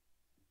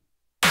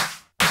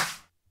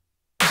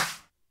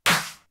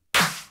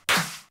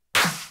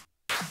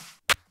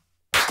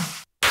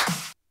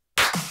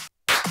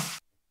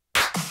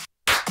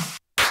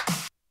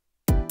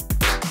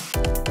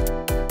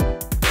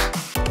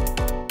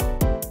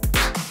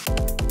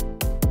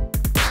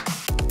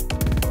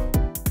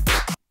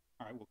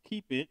 All right, we'll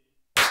keep it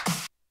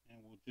and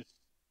we'll just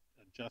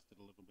adjust it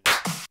a little bit.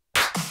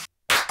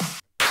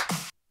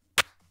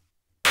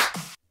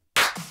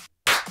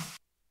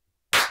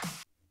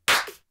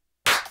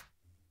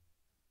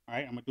 All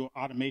right, I'm gonna do an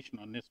automation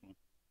on this one.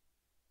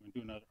 I'm gonna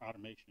do another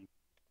automation.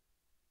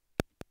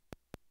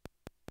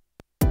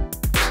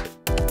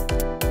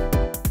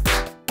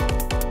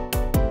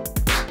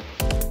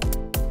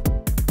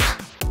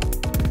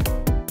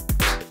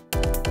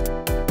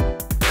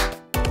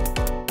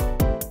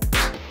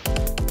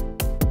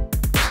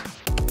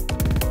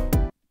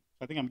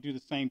 I think I'm gonna do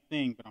the same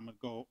thing, but I'm gonna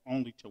go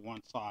only to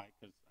one side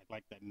because I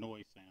like that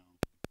noise sound.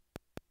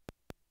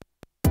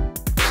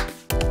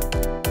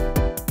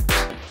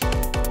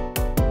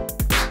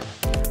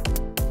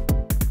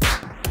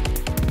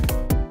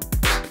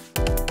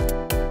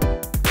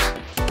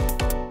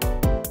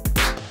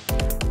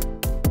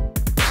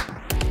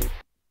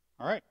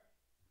 All right,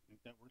 I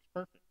think that works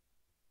perfect.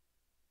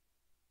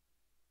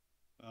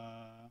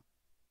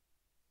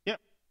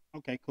 Yep.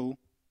 Okay, cool.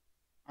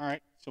 All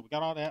right, so we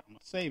got all that. I'm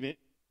gonna save it.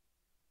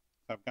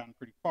 I've gotten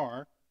pretty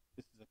far.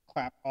 This is a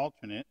clap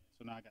alternate.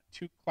 So now I got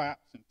 2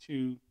 claps and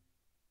 2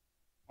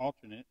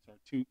 alternates, or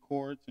 2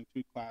 chords and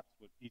 2 claps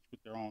with each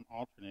with their own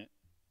alternate.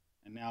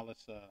 And now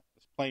let's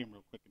play them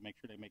real quick and make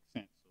sure they make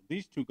sense. So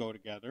these 2 go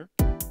together.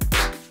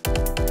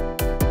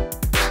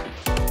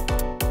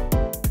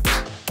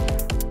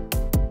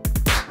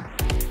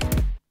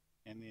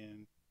 And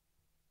then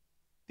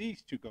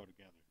these 2 go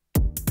together.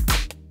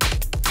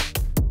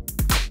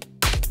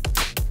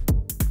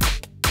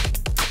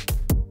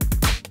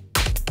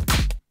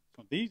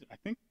 These, I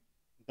think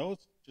those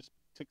just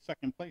took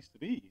second place to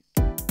these.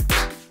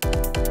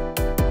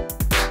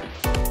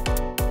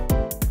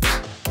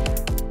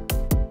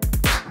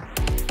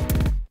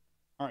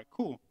 All right,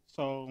 cool.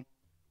 So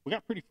we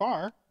got pretty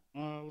far.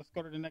 Let's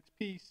go to the next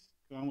piece.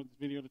 I don't want this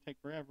video to take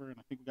forever, and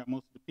I think we got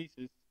most of the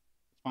pieces.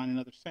 Let's find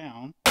another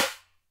sound.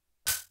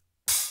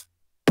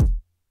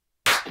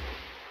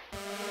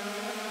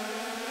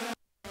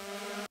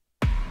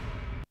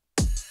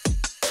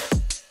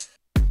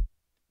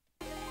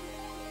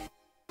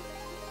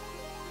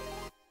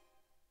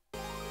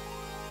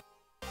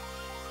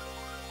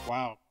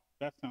 Wow,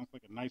 that sounds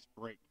like a nice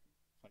break.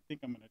 So I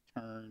think I'm going to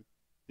turn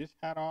this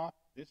hat off,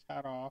 this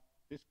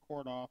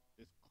chord off,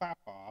 this clap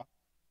off,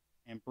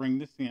 and bring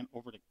this in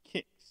over the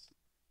kicks.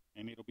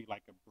 And it'll be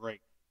like a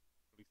break.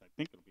 At least I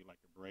think it'll be like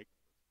a break.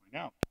 Let's find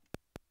out.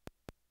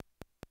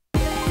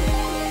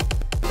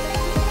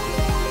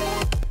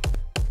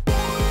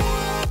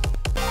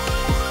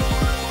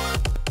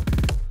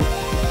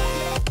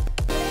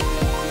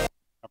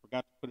 I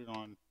forgot to put it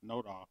on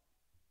note off.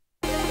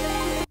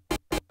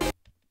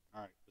 All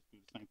right, let's do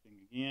the same thing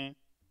again.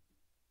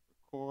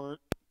 Record.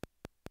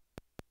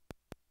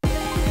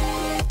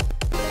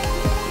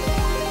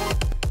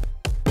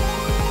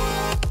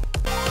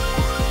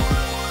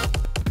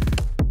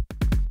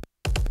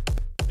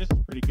 This is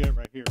pretty good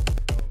right here.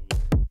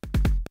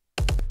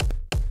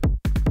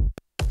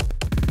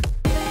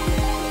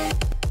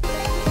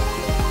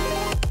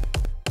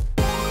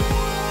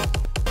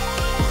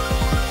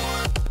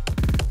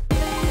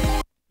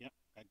 Yep,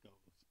 that goes.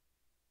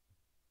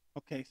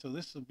 Okay, so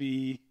this will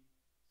be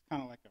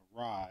kind of like a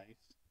rise,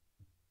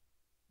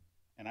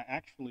 and I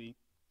actually,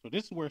 so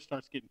this is where it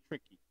starts getting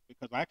tricky,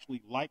 because I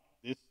actually like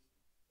this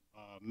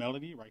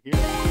melody right here.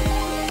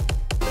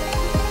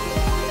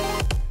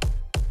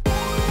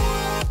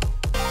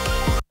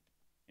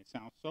 It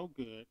sounds so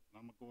good, and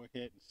I'm gonna go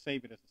ahead and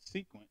save it as a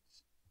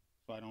sequence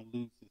so I don't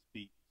lose this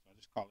beat. So I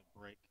just call it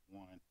break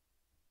 1.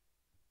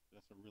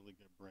 That's a really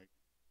good break.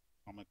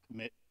 I'm gonna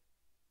commit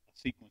a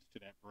sequence to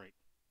that break.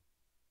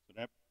 So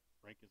that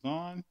break is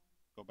on.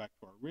 Go back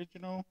to our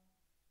original.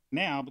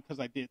 Now, because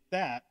I did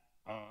that,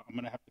 I'm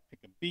going to have to pick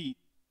a beat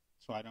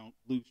so I don't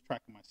lose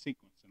track of my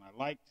sequence. And I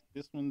liked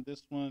this one,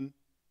 and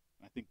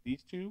I think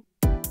these 2.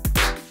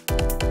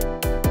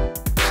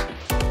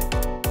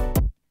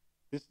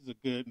 This is a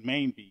good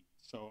main beat.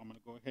 So I'm going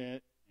to go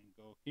ahead and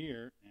go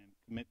here and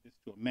commit this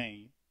to a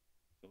main.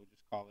 So we'll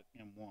just call it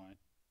M1.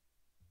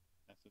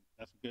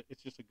 That's a good,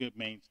 it's just a good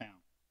main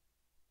sound.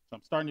 So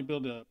I'm starting to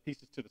build the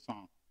pieces to the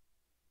song.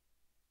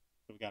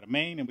 So we got a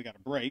main and we got a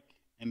break.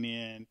 And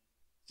then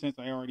since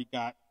I already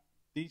got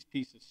these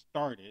pieces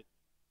started,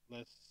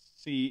 let's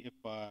see if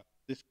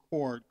this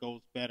chord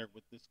goes better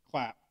with this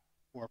clap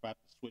or if I have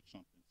to switch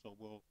something. So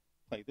we'll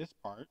play this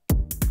part.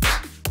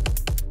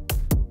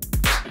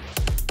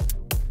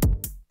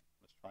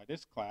 Let's try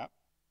this clap.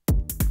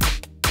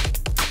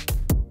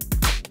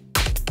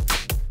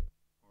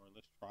 Or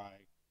let's try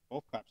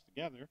both claps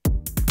together.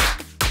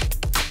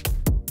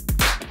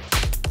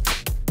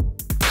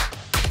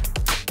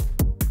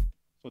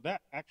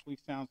 that actually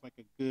sounds like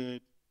a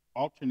good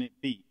alternate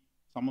beat.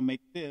 So I'm gonna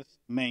make this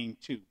main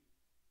 2. So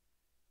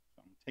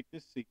I'm gonna take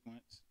this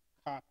sequence,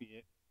 copy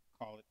it,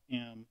 call it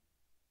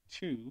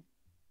M2,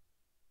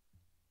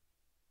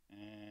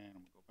 and I'm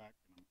gonna go back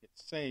and I'm gonna hit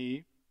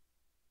save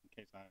in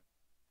case I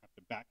have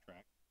to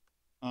backtrack.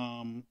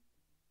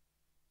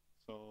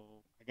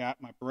 So I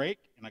got my break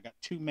and I got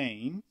 2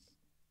 mains.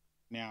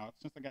 Now,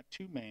 since I got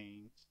 2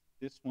 mains,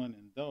 this one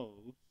and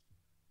those,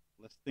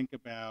 let's think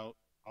about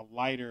a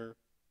lighter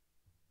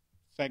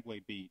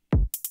segue beat.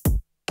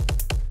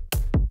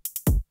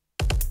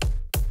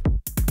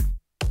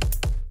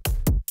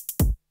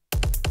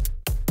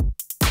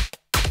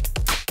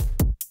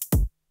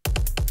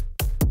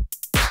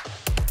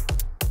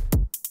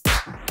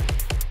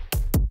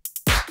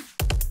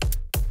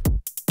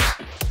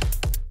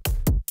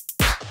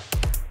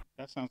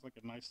 That sounds like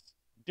a nice,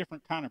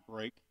 different kind of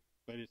break,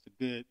 but it's a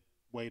good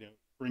way to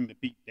bring the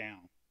beat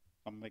down.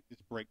 So I'm gonna make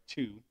this break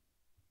 2.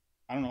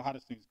 I don't know how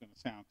this thing's gonna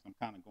sound because I'm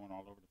kind of going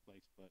all over the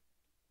place, but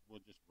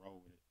we'll just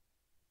roll with it.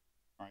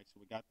 All right, so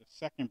we got the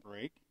second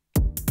break.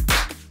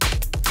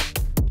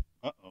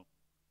 Uh-oh,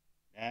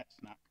 that's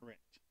not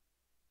correct,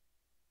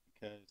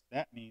 because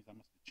that means I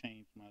must have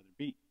changed my other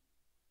beat.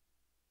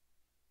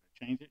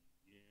 Did I change it?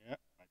 Yeah,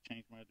 I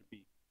changed my other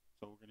beat.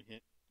 So we're gonna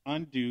hit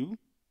undo,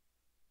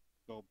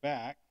 go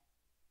back,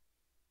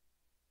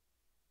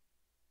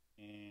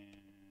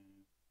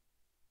 and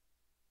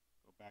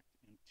go back to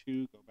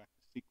M2, go back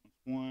to sequence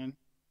 1.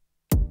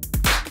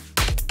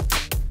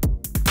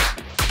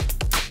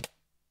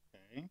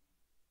 Okay,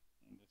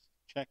 and let's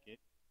check it.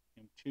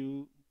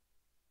 M2,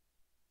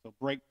 so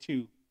break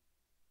 2,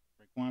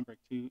 break 1, break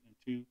 2,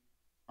 M2.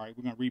 All right,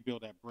 we're gonna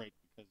rebuild that break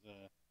because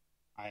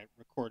I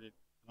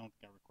don't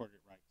think I recorded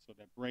it right. So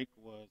that break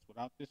was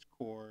without this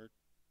chord.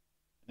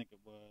 I think it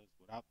was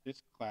without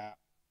this clap.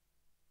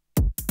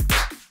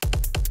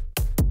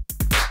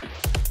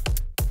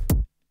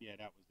 Yeah,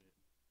 that was it.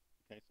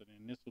 Okay, so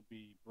then this will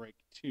be break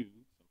 2.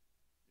 So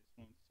this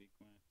one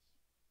sequence,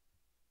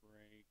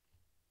 break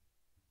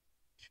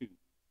 2.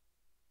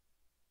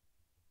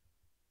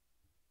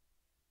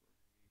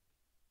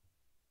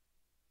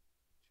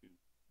 Break 2.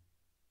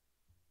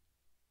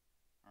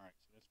 All right,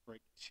 so that's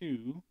break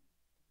 2.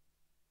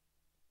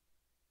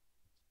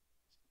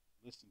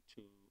 Listen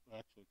to,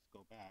 actually, let's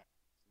go back.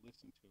 Let's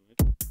listen to it.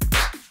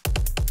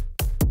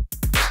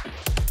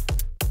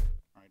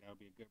 All right, that'll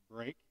be a good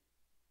break.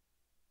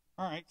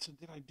 All right, so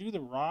did I do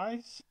the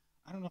rise?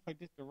 I don't know if I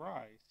did the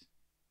rise.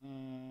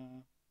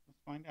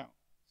 Let's find out.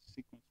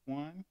 Sequence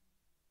 1,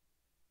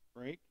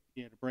 break.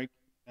 Yeah, the break,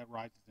 that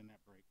rises in that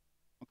break.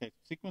 Okay,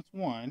 so sequence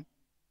 1,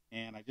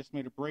 and I just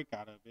made a break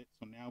out of it,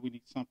 so now we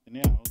need something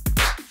else.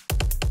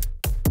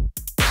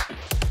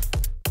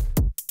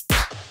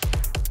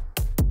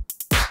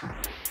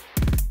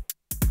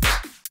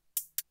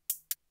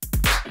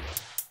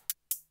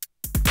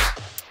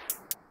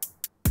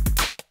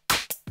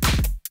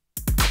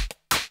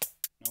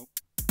 Nope.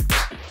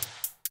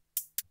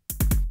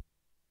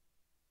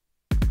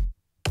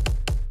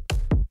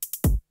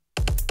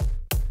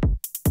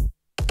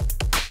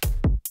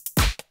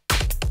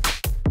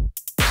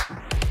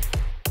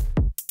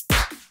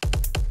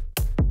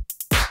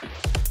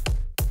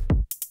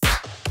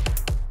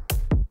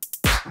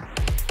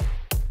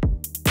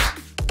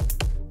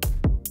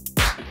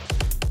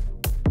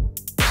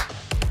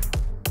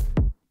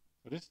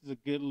 So this is a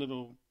good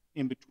little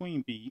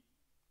in-between beat.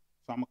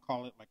 So I'm gonna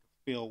call it like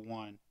a fill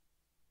 1,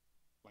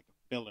 like a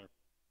filler.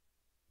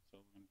 So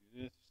we're gonna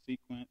do this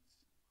sequence,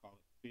 call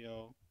it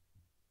fill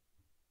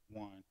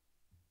 1.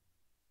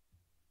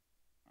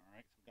 All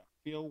right, so we got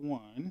fill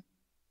 1.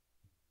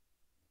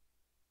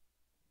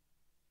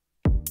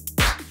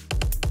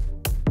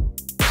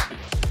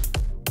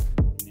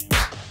 And then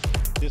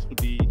this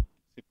would be,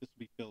 if this would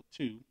be fill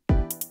 2.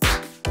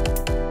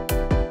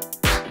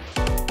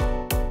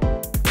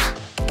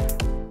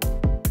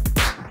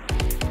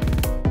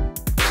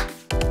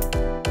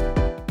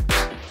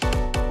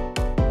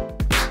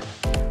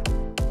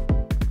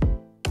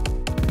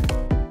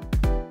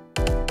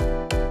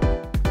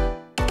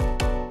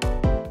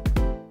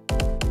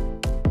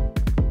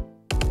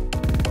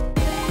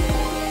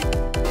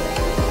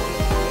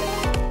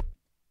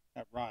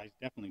 That rise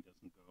definitely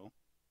doesn't go.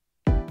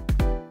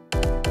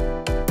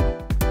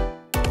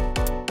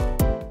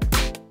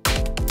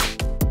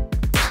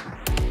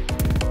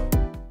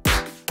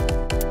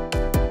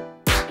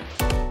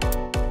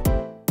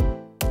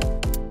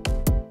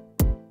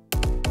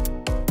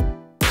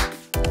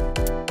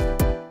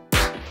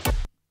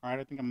 All right,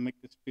 I think I'm gonna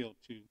make this fill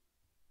 2.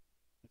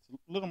 It's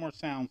a little more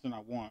sounds than I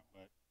want,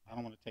 but I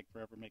don't want to take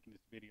forever making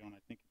this video, and I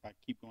think if I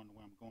keep going the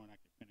way I'm going, I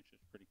can finish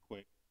this pretty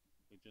quick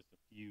with just a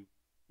few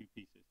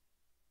pieces.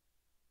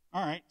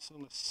 All right, so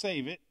let's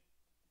save it.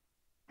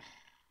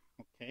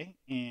 Okay,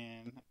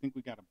 and I think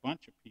we got a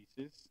bunch of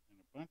pieces and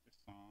a bunch of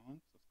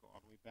songs. Let's go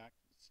all the way back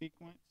to the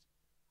sequence.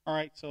 All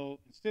right, so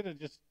instead of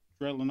just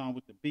drilling on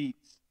with the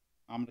beats,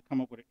 I'm going to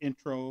come up with an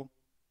intro.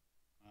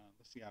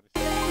 Let's see how this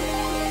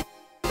sounds.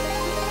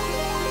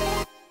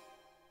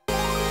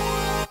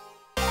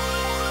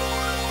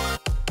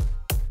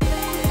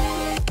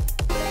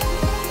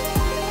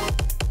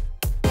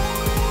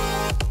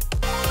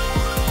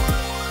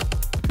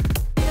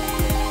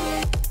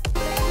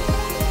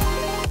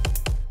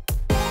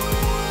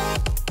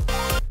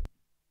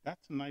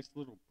 a nice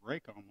little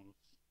break almost.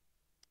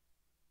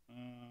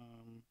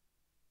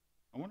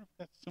 I wonder if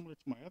that's similar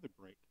to my other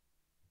break.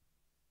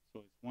 So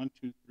it's 1,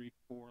 2, 3,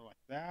 4 like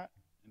that,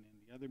 and then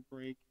the other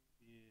break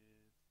is,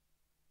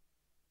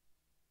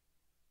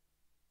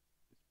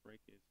 this break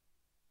is,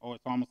 oh,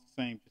 it's almost the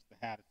same, just the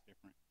hat is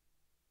different.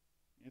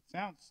 It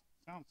sounds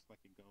like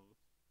it goes.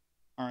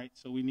 All right,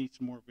 so we need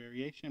some more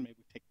variation.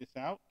 Maybe take this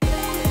out.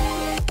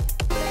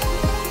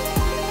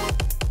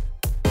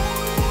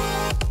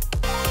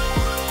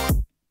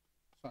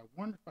 So I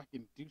wonder if I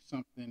can do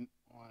something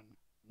on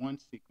one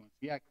sequence.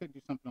 Yeah, I could do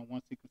something on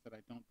one sequence that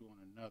I don't do on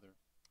another.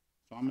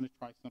 So I'm going to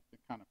try something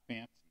kind of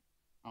fancy.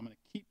 I'm going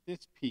to keep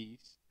this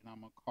piece, and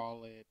I'm going to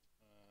call it,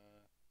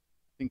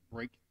 I think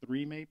break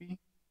 3 maybe.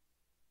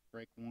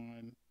 Break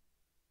 1,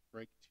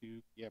 break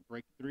 2, yeah,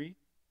 break 3.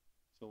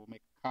 So we'll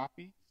make a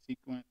copy,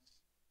 sequence,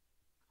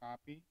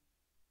 copy,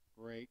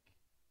 break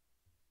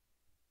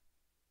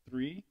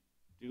 3,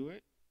 do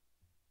it.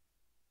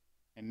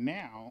 And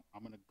now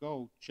I'm going to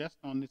go just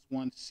on this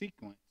one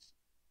sequence,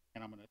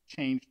 and I'm going to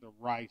change the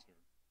riser.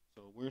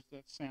 So where's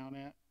that sound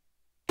at?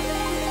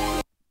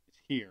 It's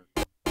here.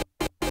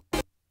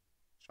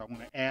 So I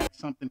want to add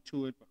something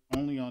to it, but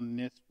only on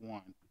this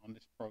one, on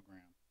this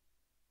program.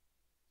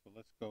 So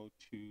let's go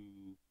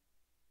to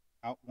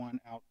out 1,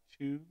 out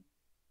 2.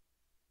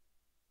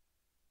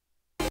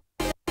 So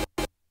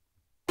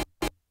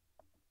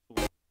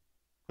we'll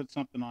put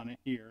something on it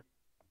here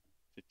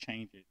to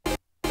change it.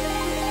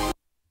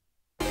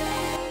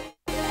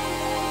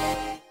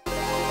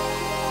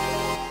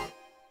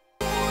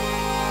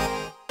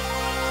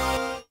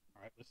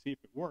 Let's see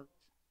if it worked.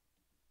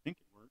 I think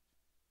it worked.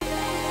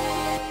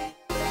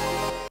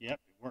 Yep,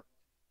 it worked.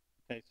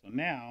 Okay, so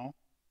now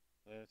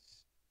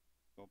let's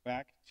go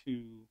back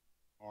to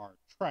our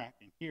track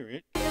and hear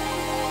it.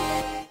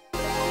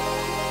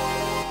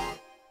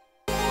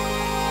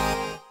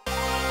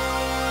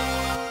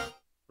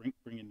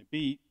 Bring in the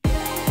beat.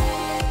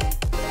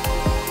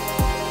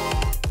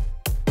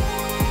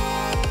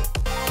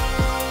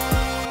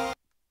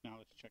 Now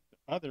let's check the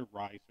other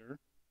riser,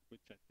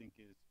 which I think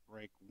is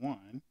break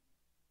 1.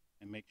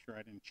 And make sure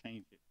I didn't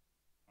change it.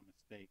 A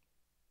mistake.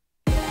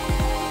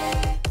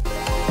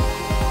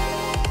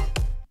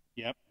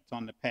 Yep, it's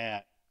on the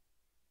pad.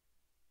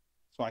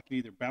 So I can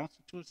either bounce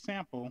it to a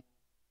sample,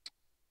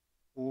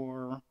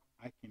 or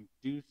I can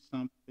do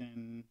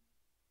something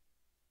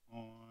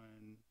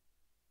on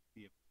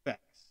the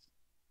effects.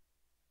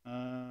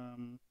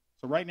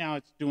 So right now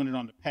it's doing it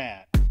on the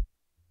pad.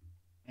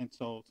 And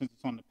so since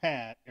it's on the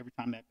pad, every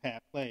time that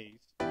pad plays,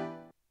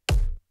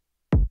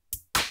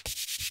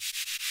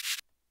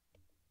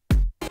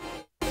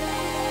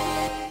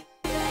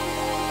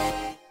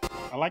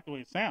 I like the way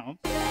it sounds.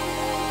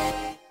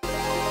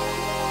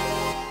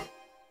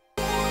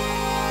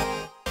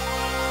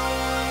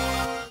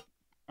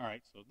 All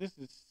right, so this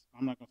is,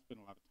 I'm not going to spend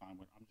a lot of time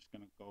with it. I'm just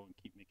going to go and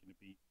keep making the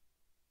beat.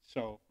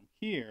 So from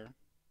here,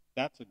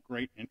 that's a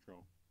great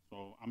intro.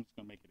 So I'm just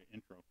going to make it an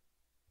intro.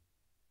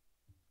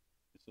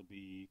 This will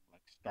be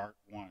like start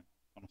 1. I'm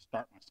going to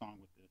start my song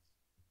with this.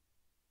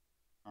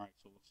 All right,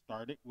 so we'll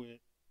start it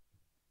with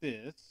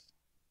this.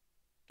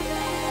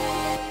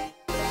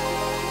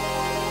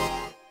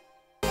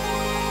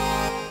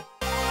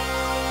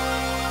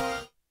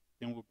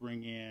 Then we'll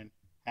bring in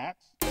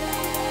hats.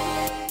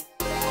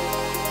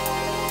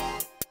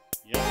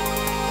 Yep.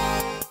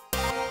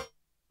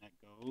 That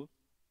goes.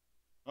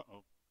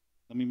 Uh-oh.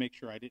 Let me make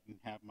sure I didn't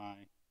have my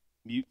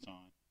mutes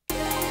on.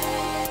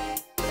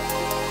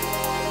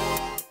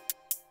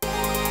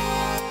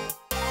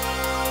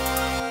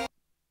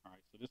 All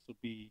right, so this will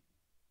be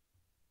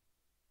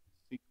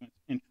sequence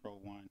intro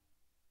 1.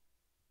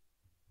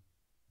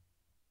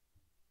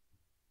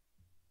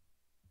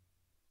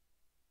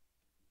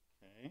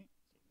 Okay,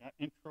 so we got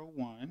intro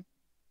 1.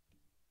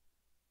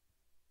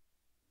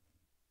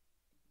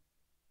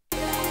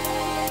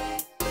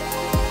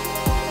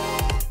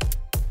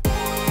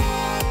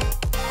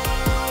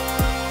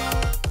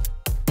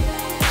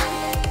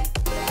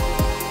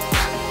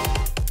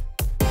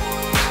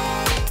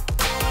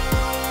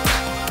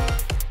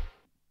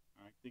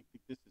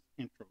 This is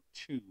intro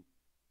 2.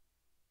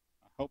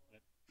 I hope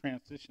that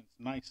transitions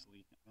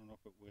nicely. I don't know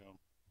if it will.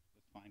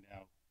 Let's find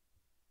out.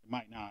 It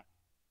might not.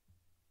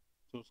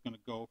 So it's going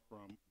to go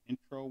from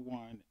intro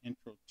 1 to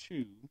intro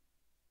 2.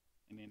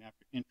 And then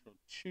after intro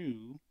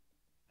 2,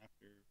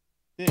 after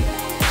this,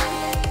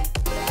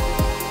 I'm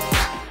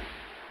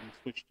going to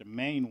switch to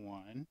main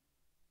 1,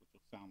 which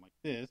will sound like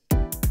this.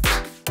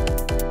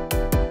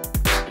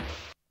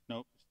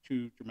 Nope, it's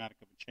too dramatic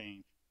of a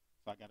change.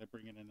 So I got to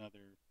bring in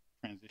another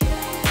transition.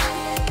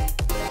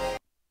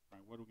 All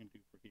right, what are we going to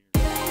do for here?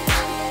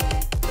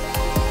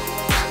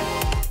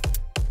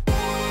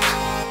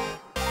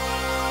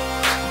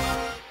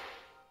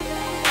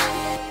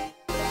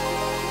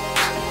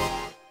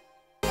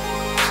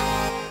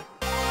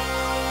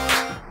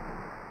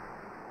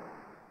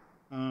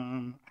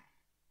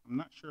 I'm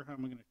not sure how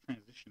I'm going to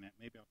transition that.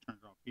 Maybe I'll turn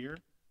it off here.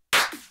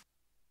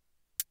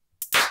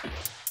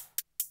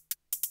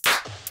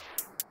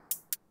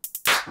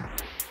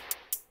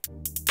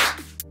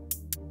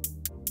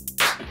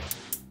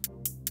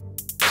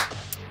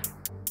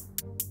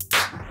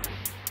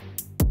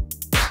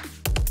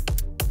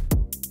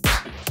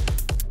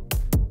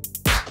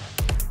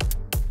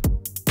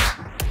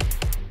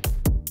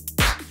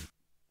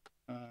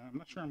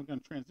 not sure I'm going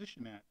to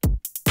transition that.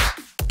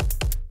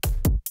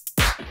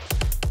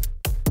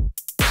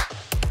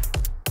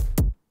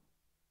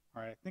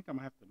 All right, I think I'm going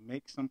to have to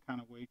make some kind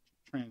of way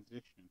to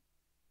transition.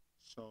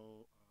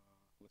 So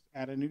let's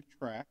add a new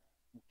track.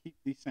 We'll keep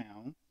these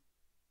sounds.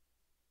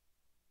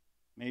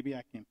 Maybe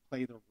I can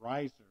play the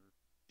riser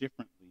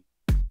differently.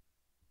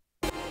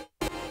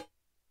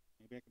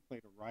 Maybe I can play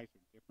the riser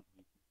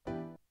differently.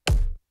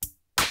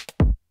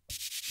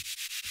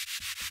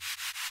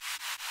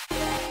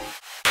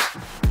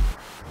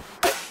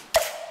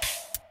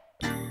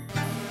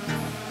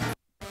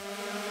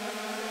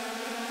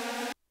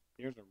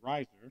 There's a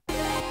riser.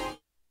 All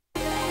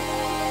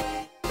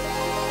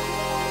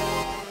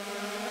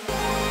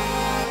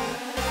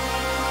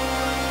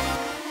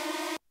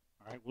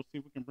right, we'll see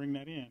if we can bring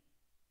that in.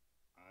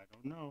 I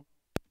don't know.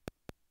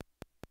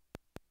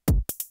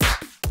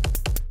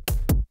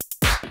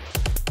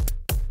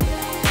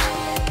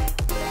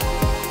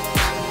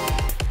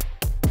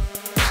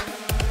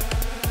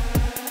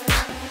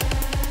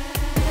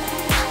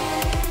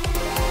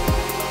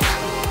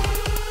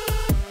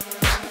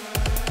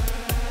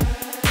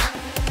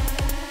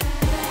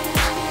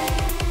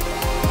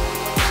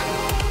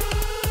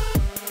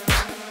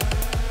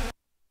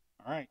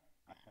 All right,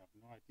 I have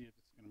no idea if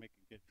this is going to make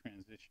a good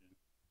transition.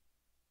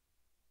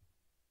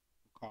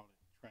 We'll call it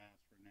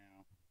trash for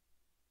now.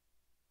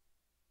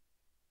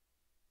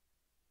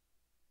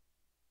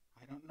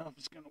 I don't know if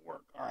it's going to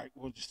work. All right,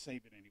 we'll just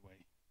save it anyway.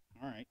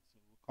 All right, so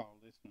we'll call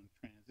this one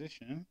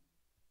transition.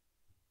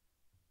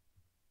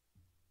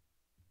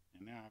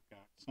 And now I've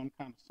got some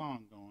kind of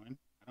song going.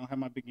 I don't have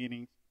my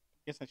beginnings.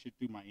 I guess I should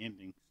do my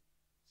endings.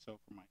 So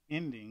for my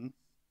endings,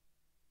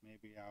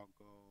 maybe I'll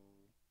go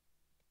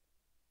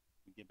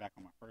and get back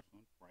on my first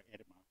one before I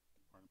edit my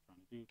part I'm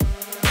trying to do.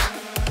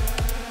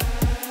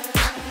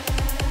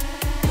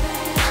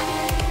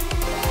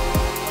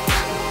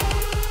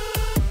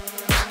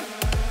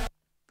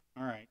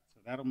 All right, so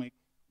that'll make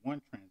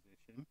one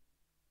transition.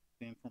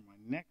 Then for my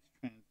next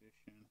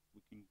transition,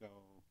 we can go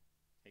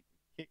take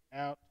the kick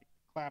out, take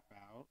the clap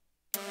out.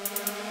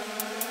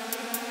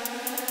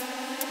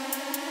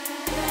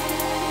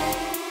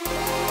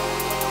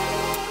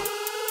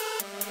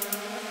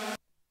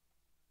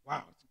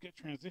 Wow, it's a good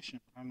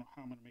transition, but I don't know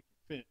how I'm going to make it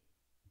fit.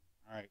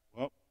 All right,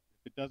 well,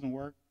 if it doesn't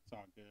work, it's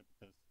all good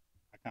because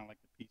I kind of like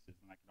the pieces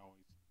and I can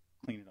always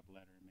clean it up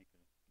later and make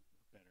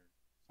a better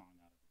song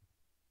out of it.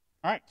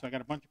 All right, so I got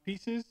a bunch of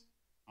pieces.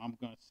 I'm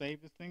going to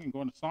save this thing and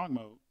go into song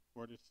mode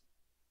before this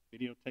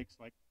video takes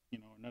like,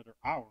 another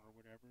hour or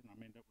whatever, and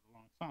I'm end up with a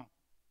long song.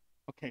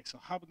 Okay, so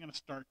how are we going to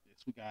start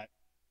this? We got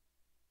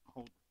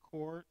hold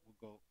record.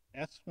 We'll go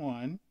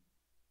S1,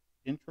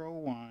 intro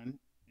 1,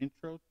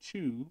 intro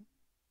 2,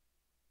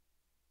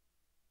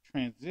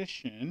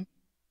 transition,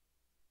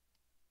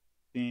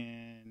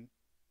 then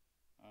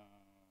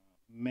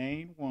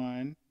main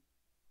 1,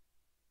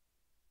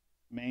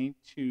 main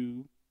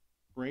 2,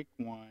 break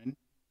 1,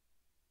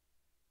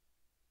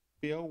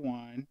 fill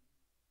 1,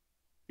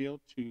 fill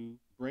 2,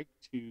 break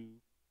 2,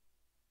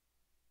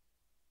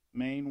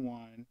 main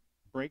 1,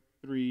 break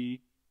 3,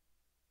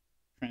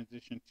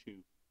 transition 2.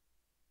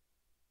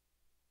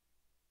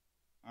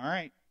 All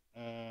right,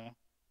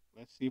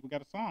 let's see if we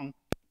got a song.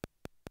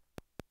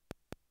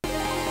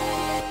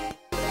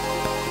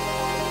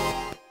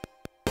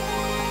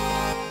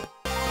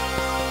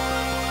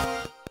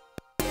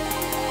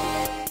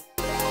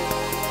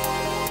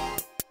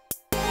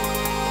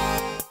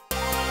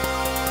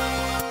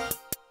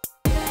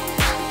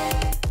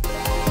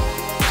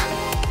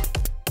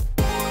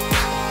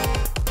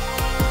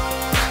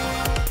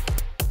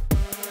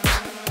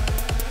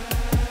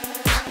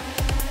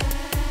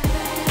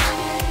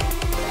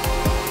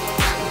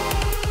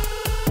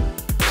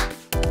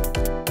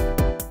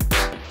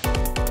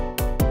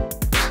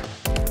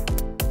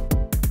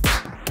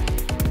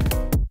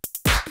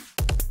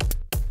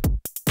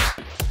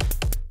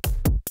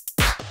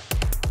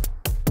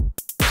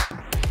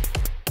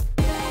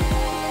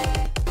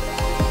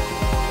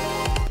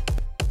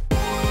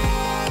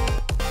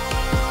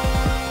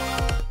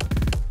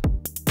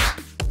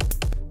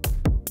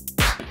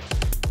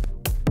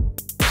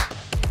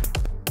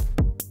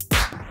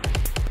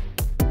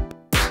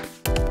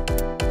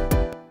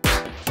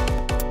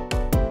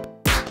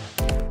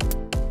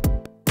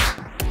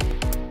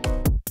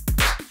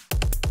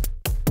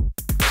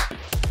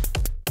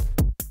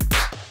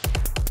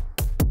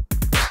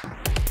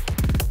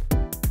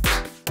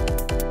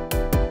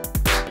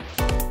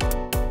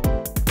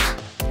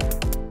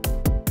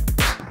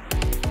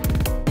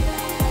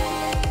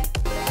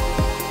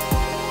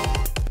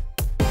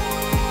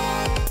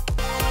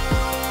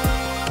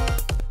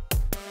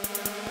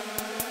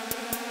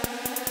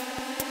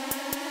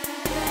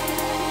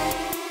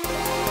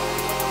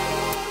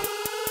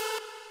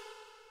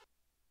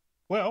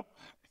 Well,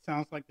 it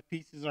sounds like the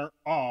pieces are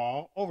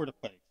all over the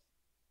place.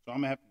 So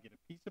I'm going to have to get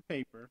a piece of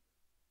paper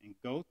and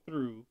go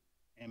through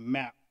and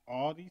map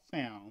all these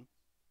sounds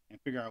and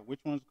figure out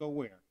which ones go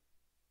where.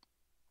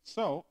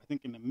 So I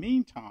think in the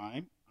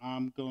meantime,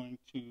 I'm going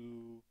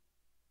to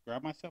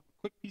grab myself a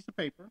quick piece of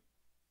paper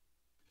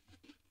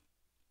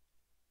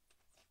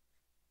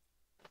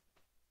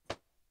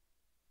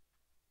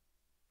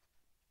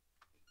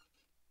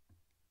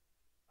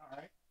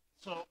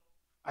So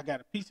I got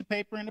a piece of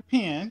paper and a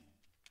pen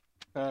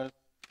because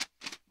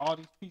all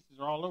these pieces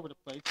are all over the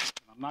place,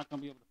 and I'm not going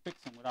to be able to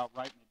fix them without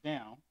writing it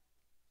down.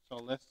 So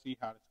let's see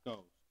how this goes.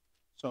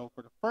 So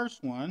for the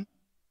first one,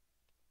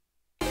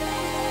 the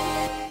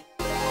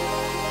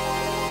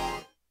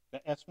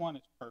S1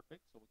 is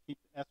perfect, so we'll keep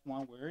the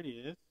S1 where it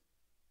is. And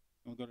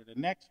we'll go to the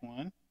next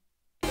one.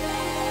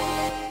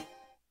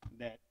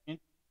 Let's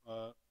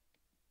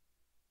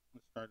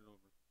start it over.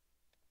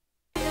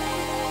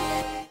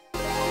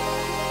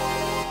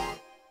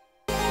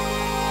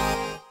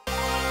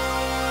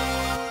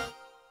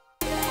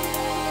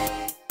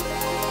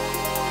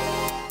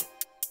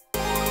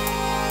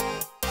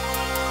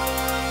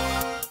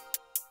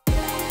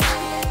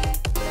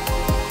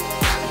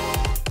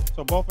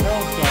 So both of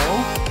those go.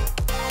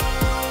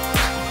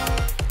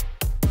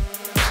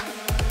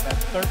 That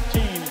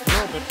 13 is a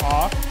little bit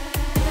off.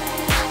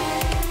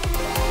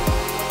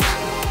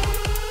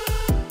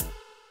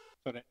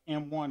 So the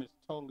M1 is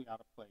totally out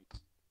of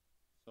place.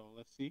 So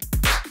let's see.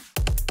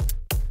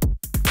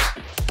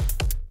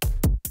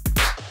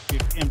 See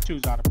if the M2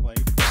 is out of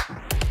place.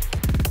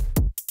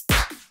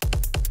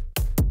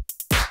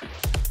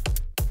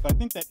 So I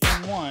think that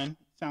M1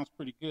 sounds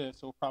pretty good.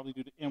 So we'll probably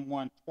do the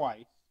M1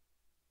 twice.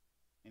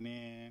 And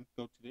then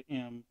go to the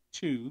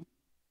M2.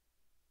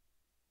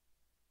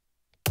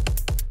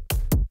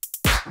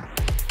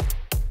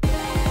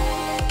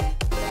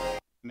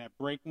 And that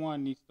break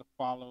one needs to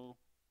follow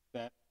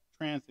that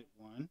transit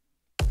one.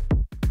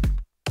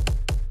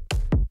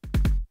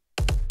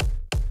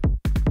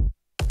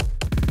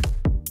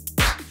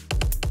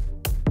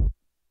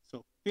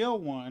 So fill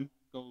one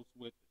goes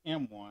with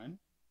M1.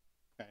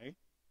 Okay.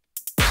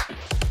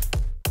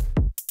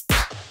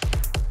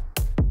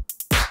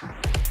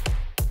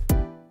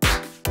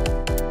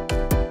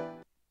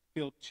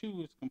 Fill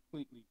 2 is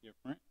completely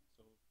different.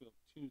 So fill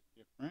 2 is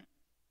different.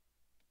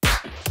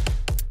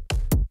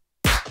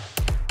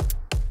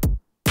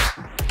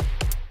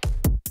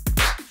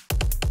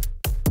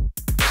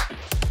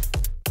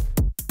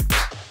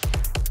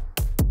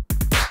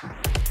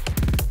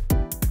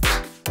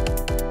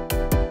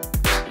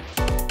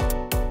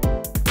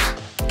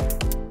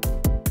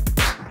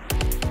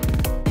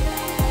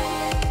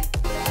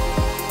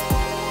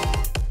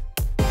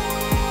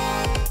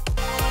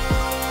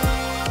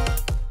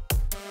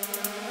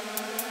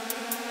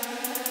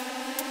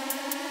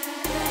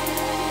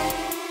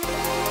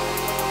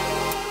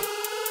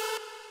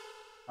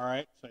 All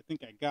right, so I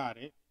think I got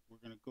it. We're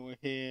going to go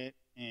ahead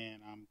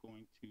and I'm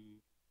going to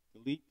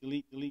delete.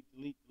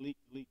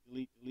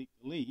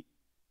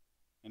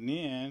 And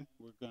then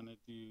we're going to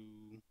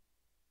do,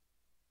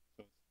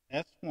 so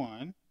it's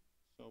S1.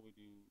 So we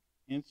do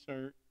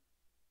insert,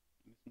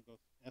 and this one goes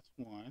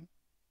to S1.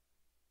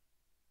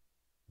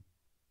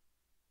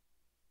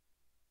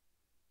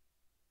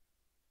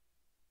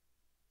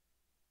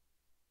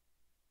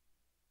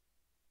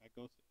 That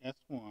goes to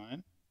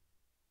S1.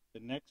 The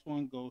next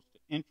one goes to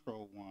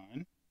intro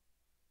 1.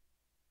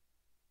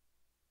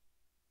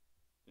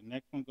 The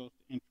next one goes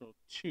to intro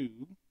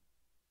 2.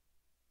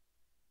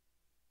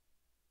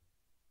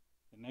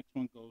 The next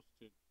one goes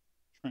to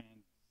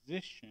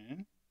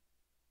transition.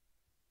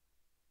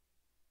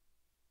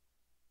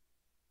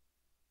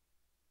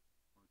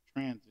 Or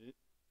transit.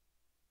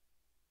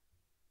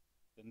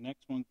 The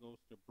next one goes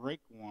to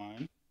break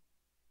 1.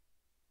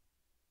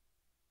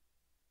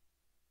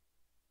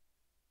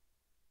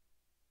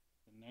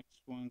 The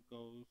next one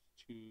goes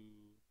to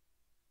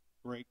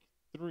break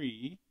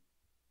 3.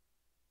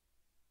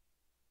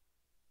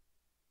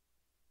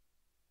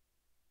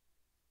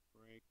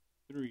 Break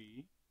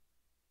 3.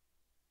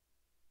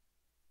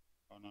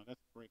 Oh no,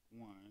 that's break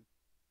 1.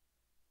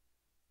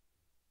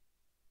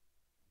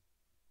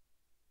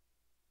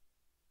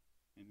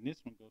 And this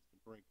one goes to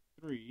break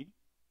 3.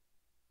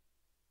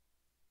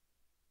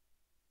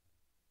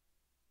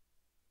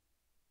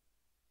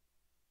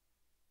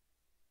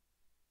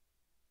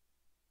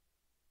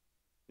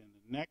 Then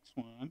the next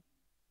one,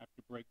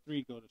 after break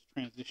 3, go to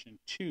transition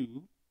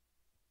 2.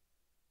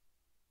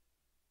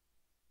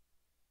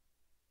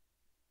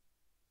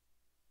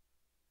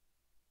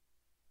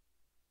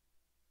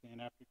 Then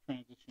after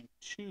transition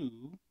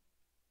 2,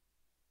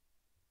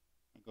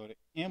 I go to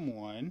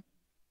M1.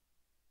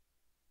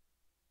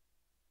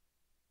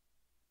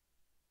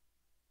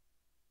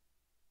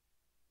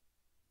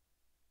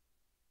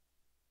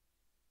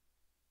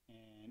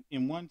 And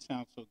M1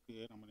 sounds so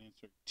good, I'm going to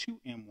insert 2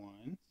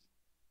 M1s.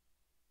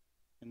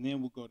 And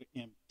then we'll go to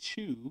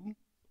M2,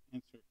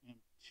 insert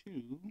M2,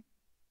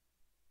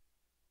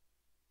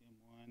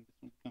 M1, this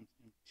one becomes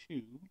M2,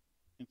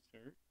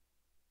 insert,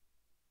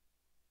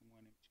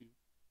 M1, M2.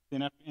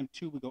 Then after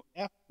M2, we go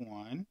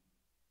F1,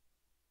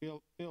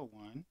 fill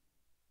 1.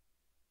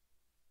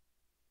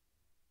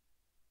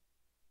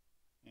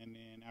 And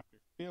then after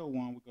fill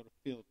 1, we go to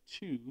fill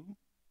 2.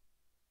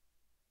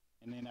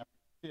 And then after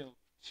fill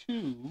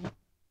 2,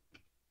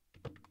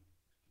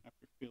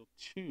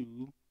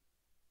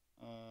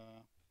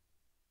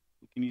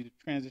 we can either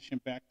transition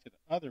back to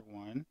the other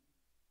one,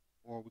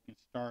 or we can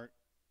start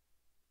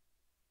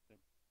the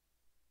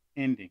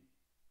ending.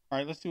 All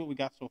right, let's see what we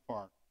got so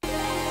far.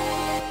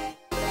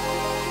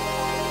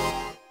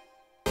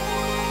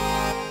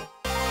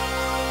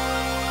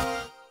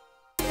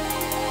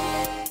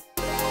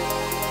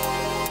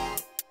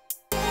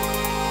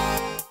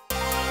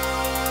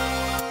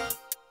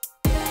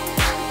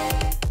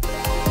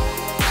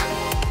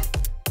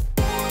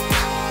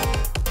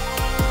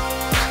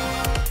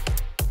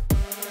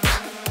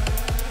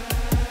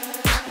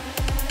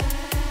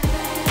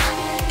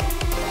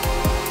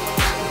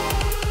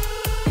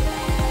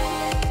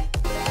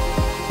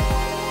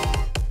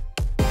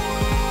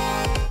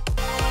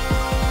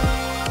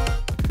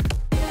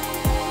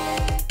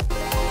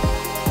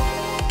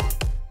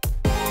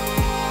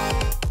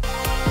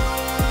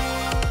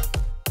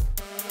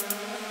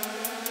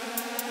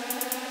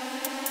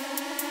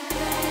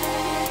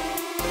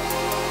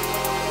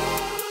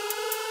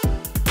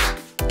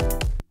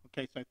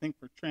 Okay, so I think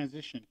for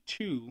transition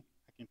 2,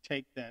 I can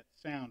take that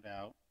sound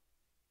out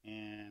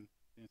and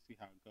then see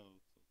how it goes.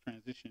 So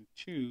transition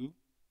 2,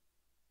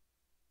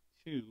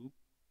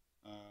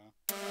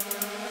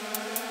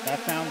 that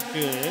sounds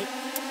good.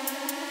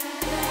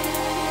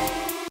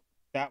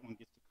 That one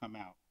gets to come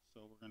out.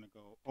 So we're going to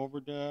go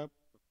overdub,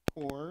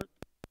 record.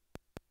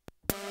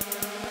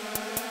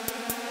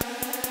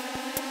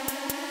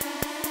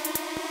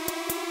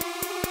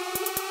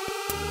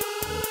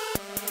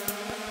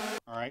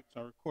 All right,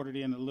 so I recorded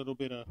in a little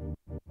bit of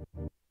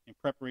in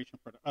preparation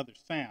for the other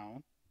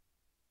sound.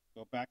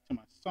 Go back to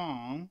my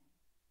song,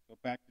 go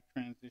back to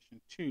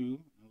transition 2,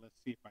 and let's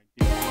see if I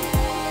did it.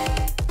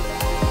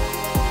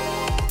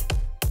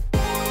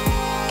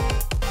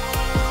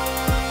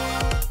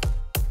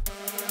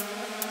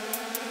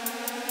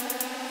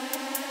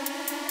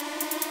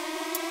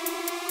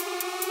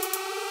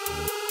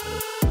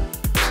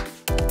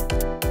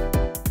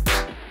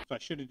 So I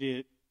should have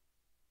did,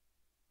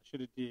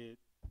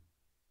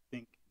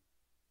 think.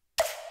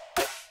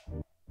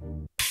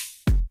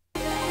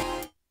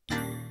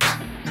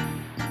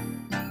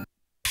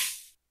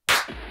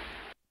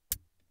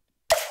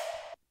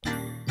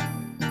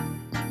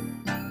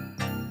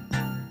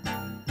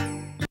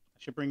 I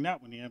should bring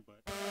that one in,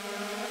 but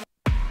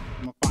I'm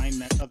gonna find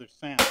that other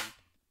sound.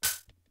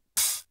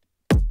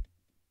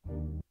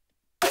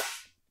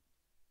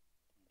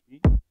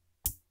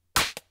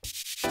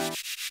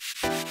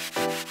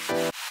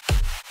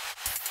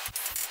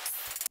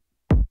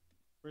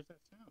 Where's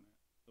that sound at?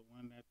 The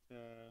one that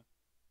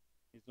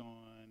is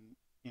on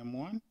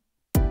M1?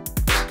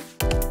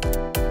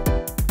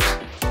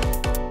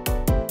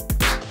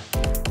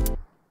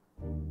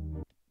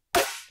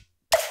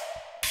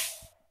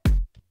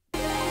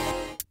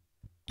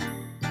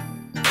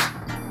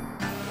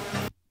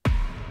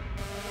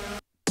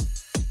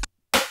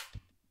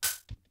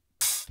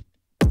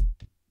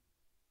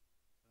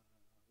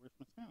 Where's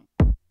my sound?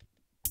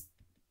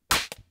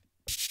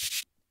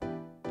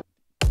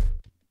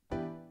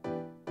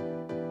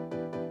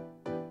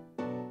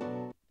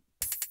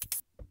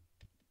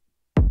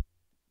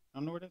 I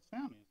don't know where that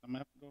sound is. I'm gonna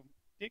have to go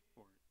dig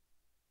for it.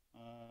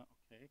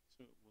 Okay,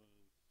 so it was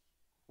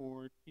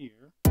chord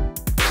here.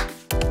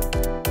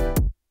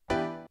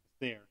 It's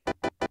there.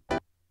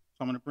 So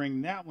I'm gonna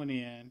bring that one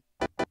in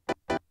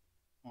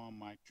on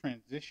my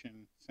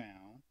transition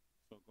sound.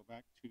 So go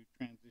back to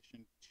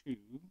transition 2.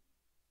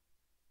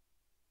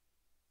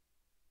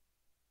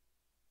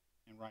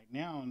 And right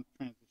now in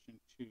transition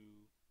 2,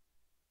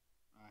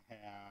 I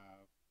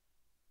have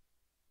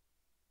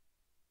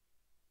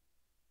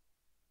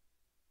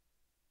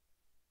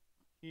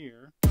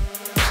here.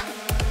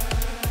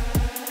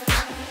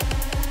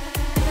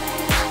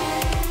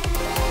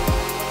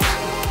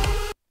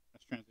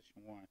 That's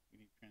transition 1. We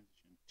need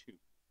transition 2.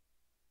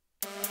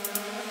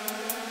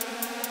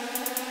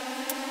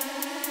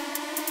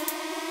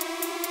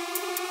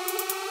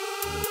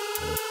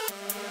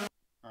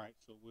 All right,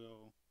 so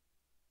we'll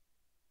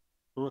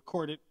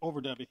record it,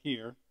 overdub it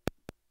here.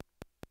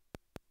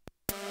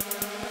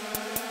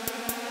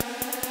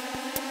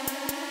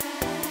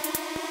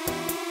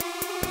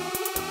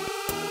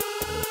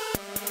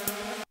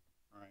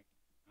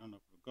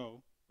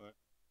 Go, but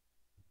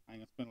I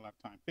ain't gonna spend a lot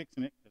of time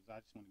fixing it because I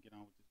just want to get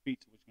on with this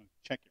beat, so we're just gonna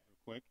check it real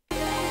quick.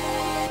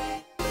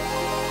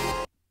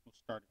 We'll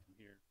start it from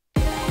here.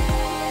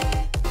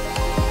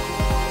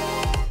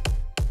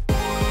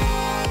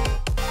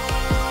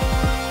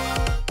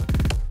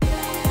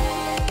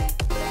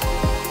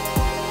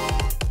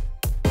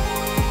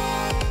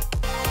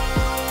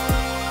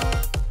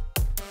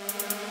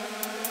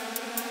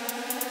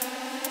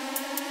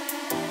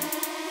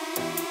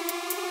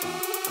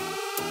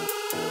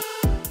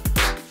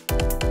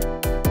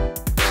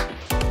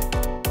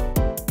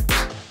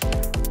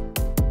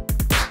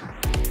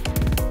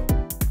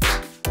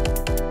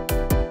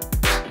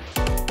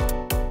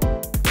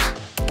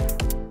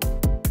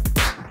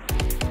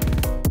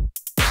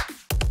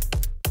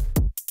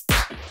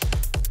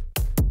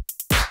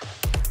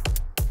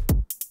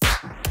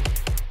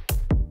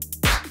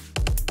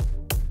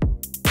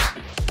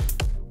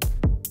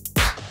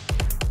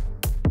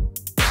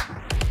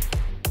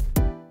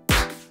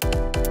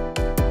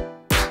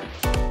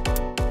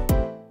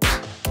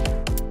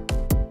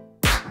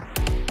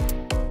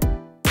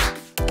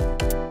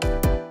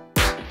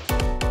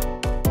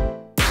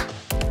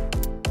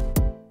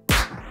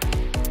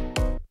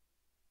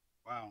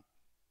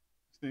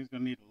 thing's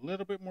gonna need a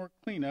little bit more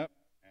cleanup,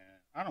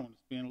 and I don't want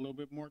to spend a little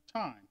bit more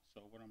time.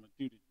 So what I'm gonna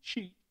do to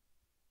cheat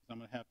is I'm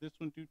gonna have this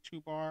one do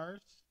 2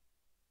 bars,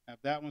 have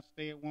that one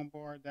stay at 1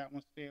 bar, that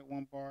one stay at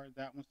 1 bar,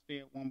 that one stay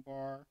at 1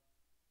 bar,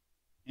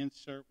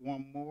 insert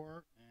 1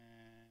 more,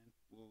 and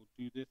we'll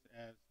do this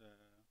as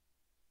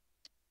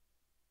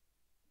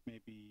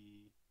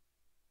maybe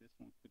this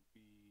one could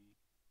be,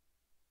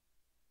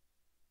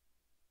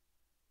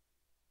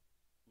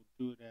 we'll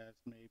do it as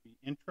maybe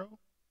intro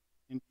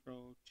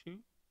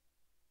 2.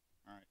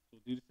 All right, so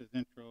we'll do this as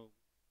intro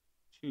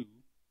 2.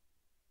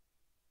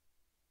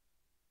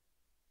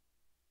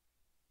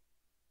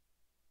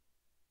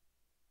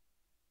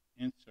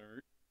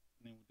 Insert,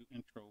 and then we'll do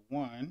intro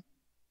 1,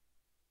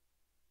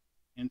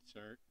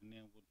 insert, and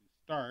then we'll do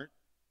start,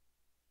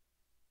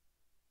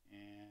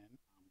 and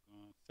I'm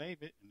going to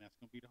save it, and that's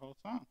going to be the whole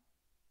song.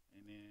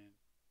 And then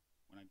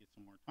when I get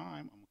some more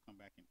time, I'm going to come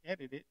back and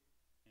edit it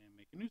and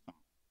make a new song.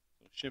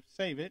 So shift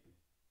save it,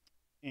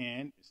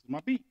 and this is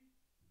my beat.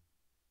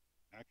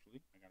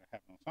 Actually, I got to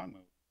have it on song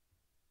mode.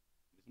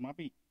 This is my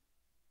beat.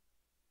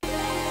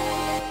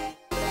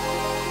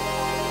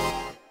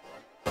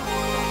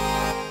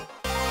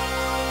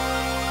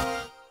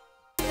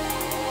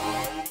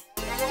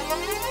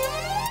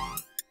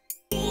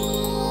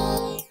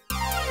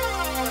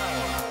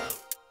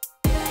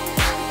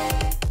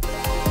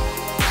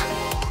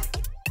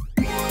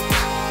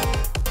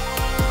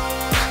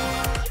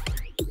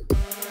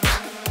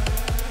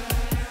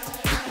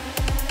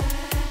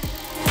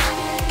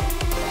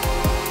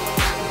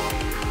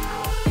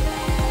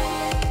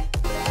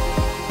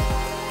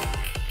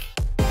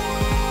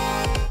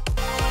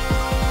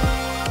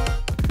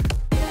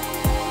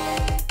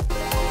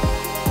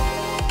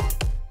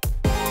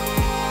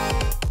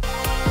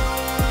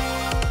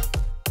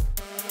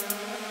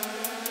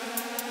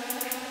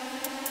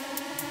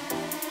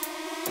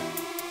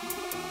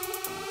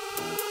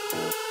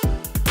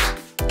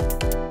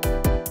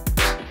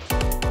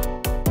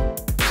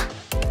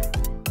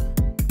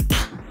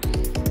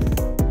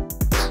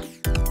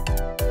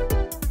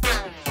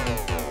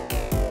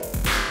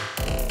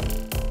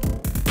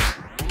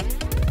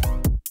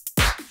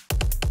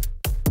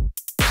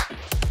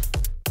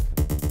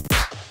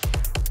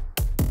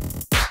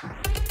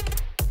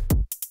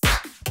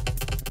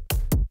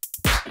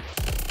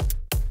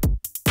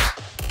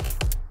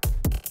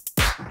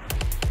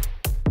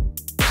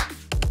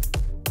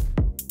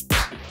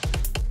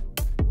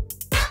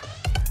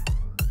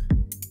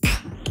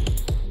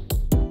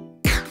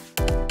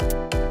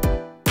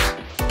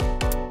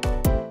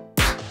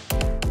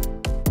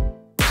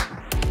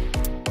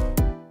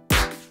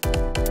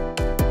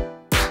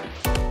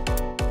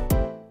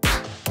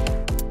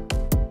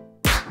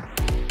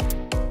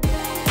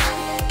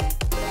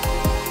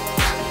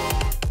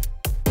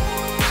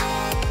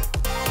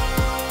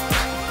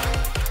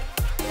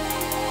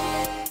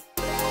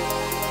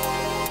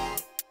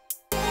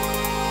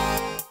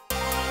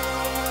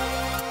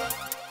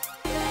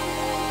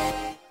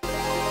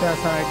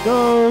 That's how it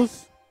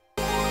goes.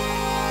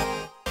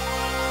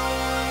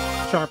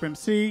 Sharp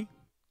MC,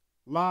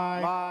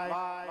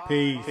 live.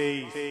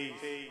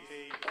 Peace.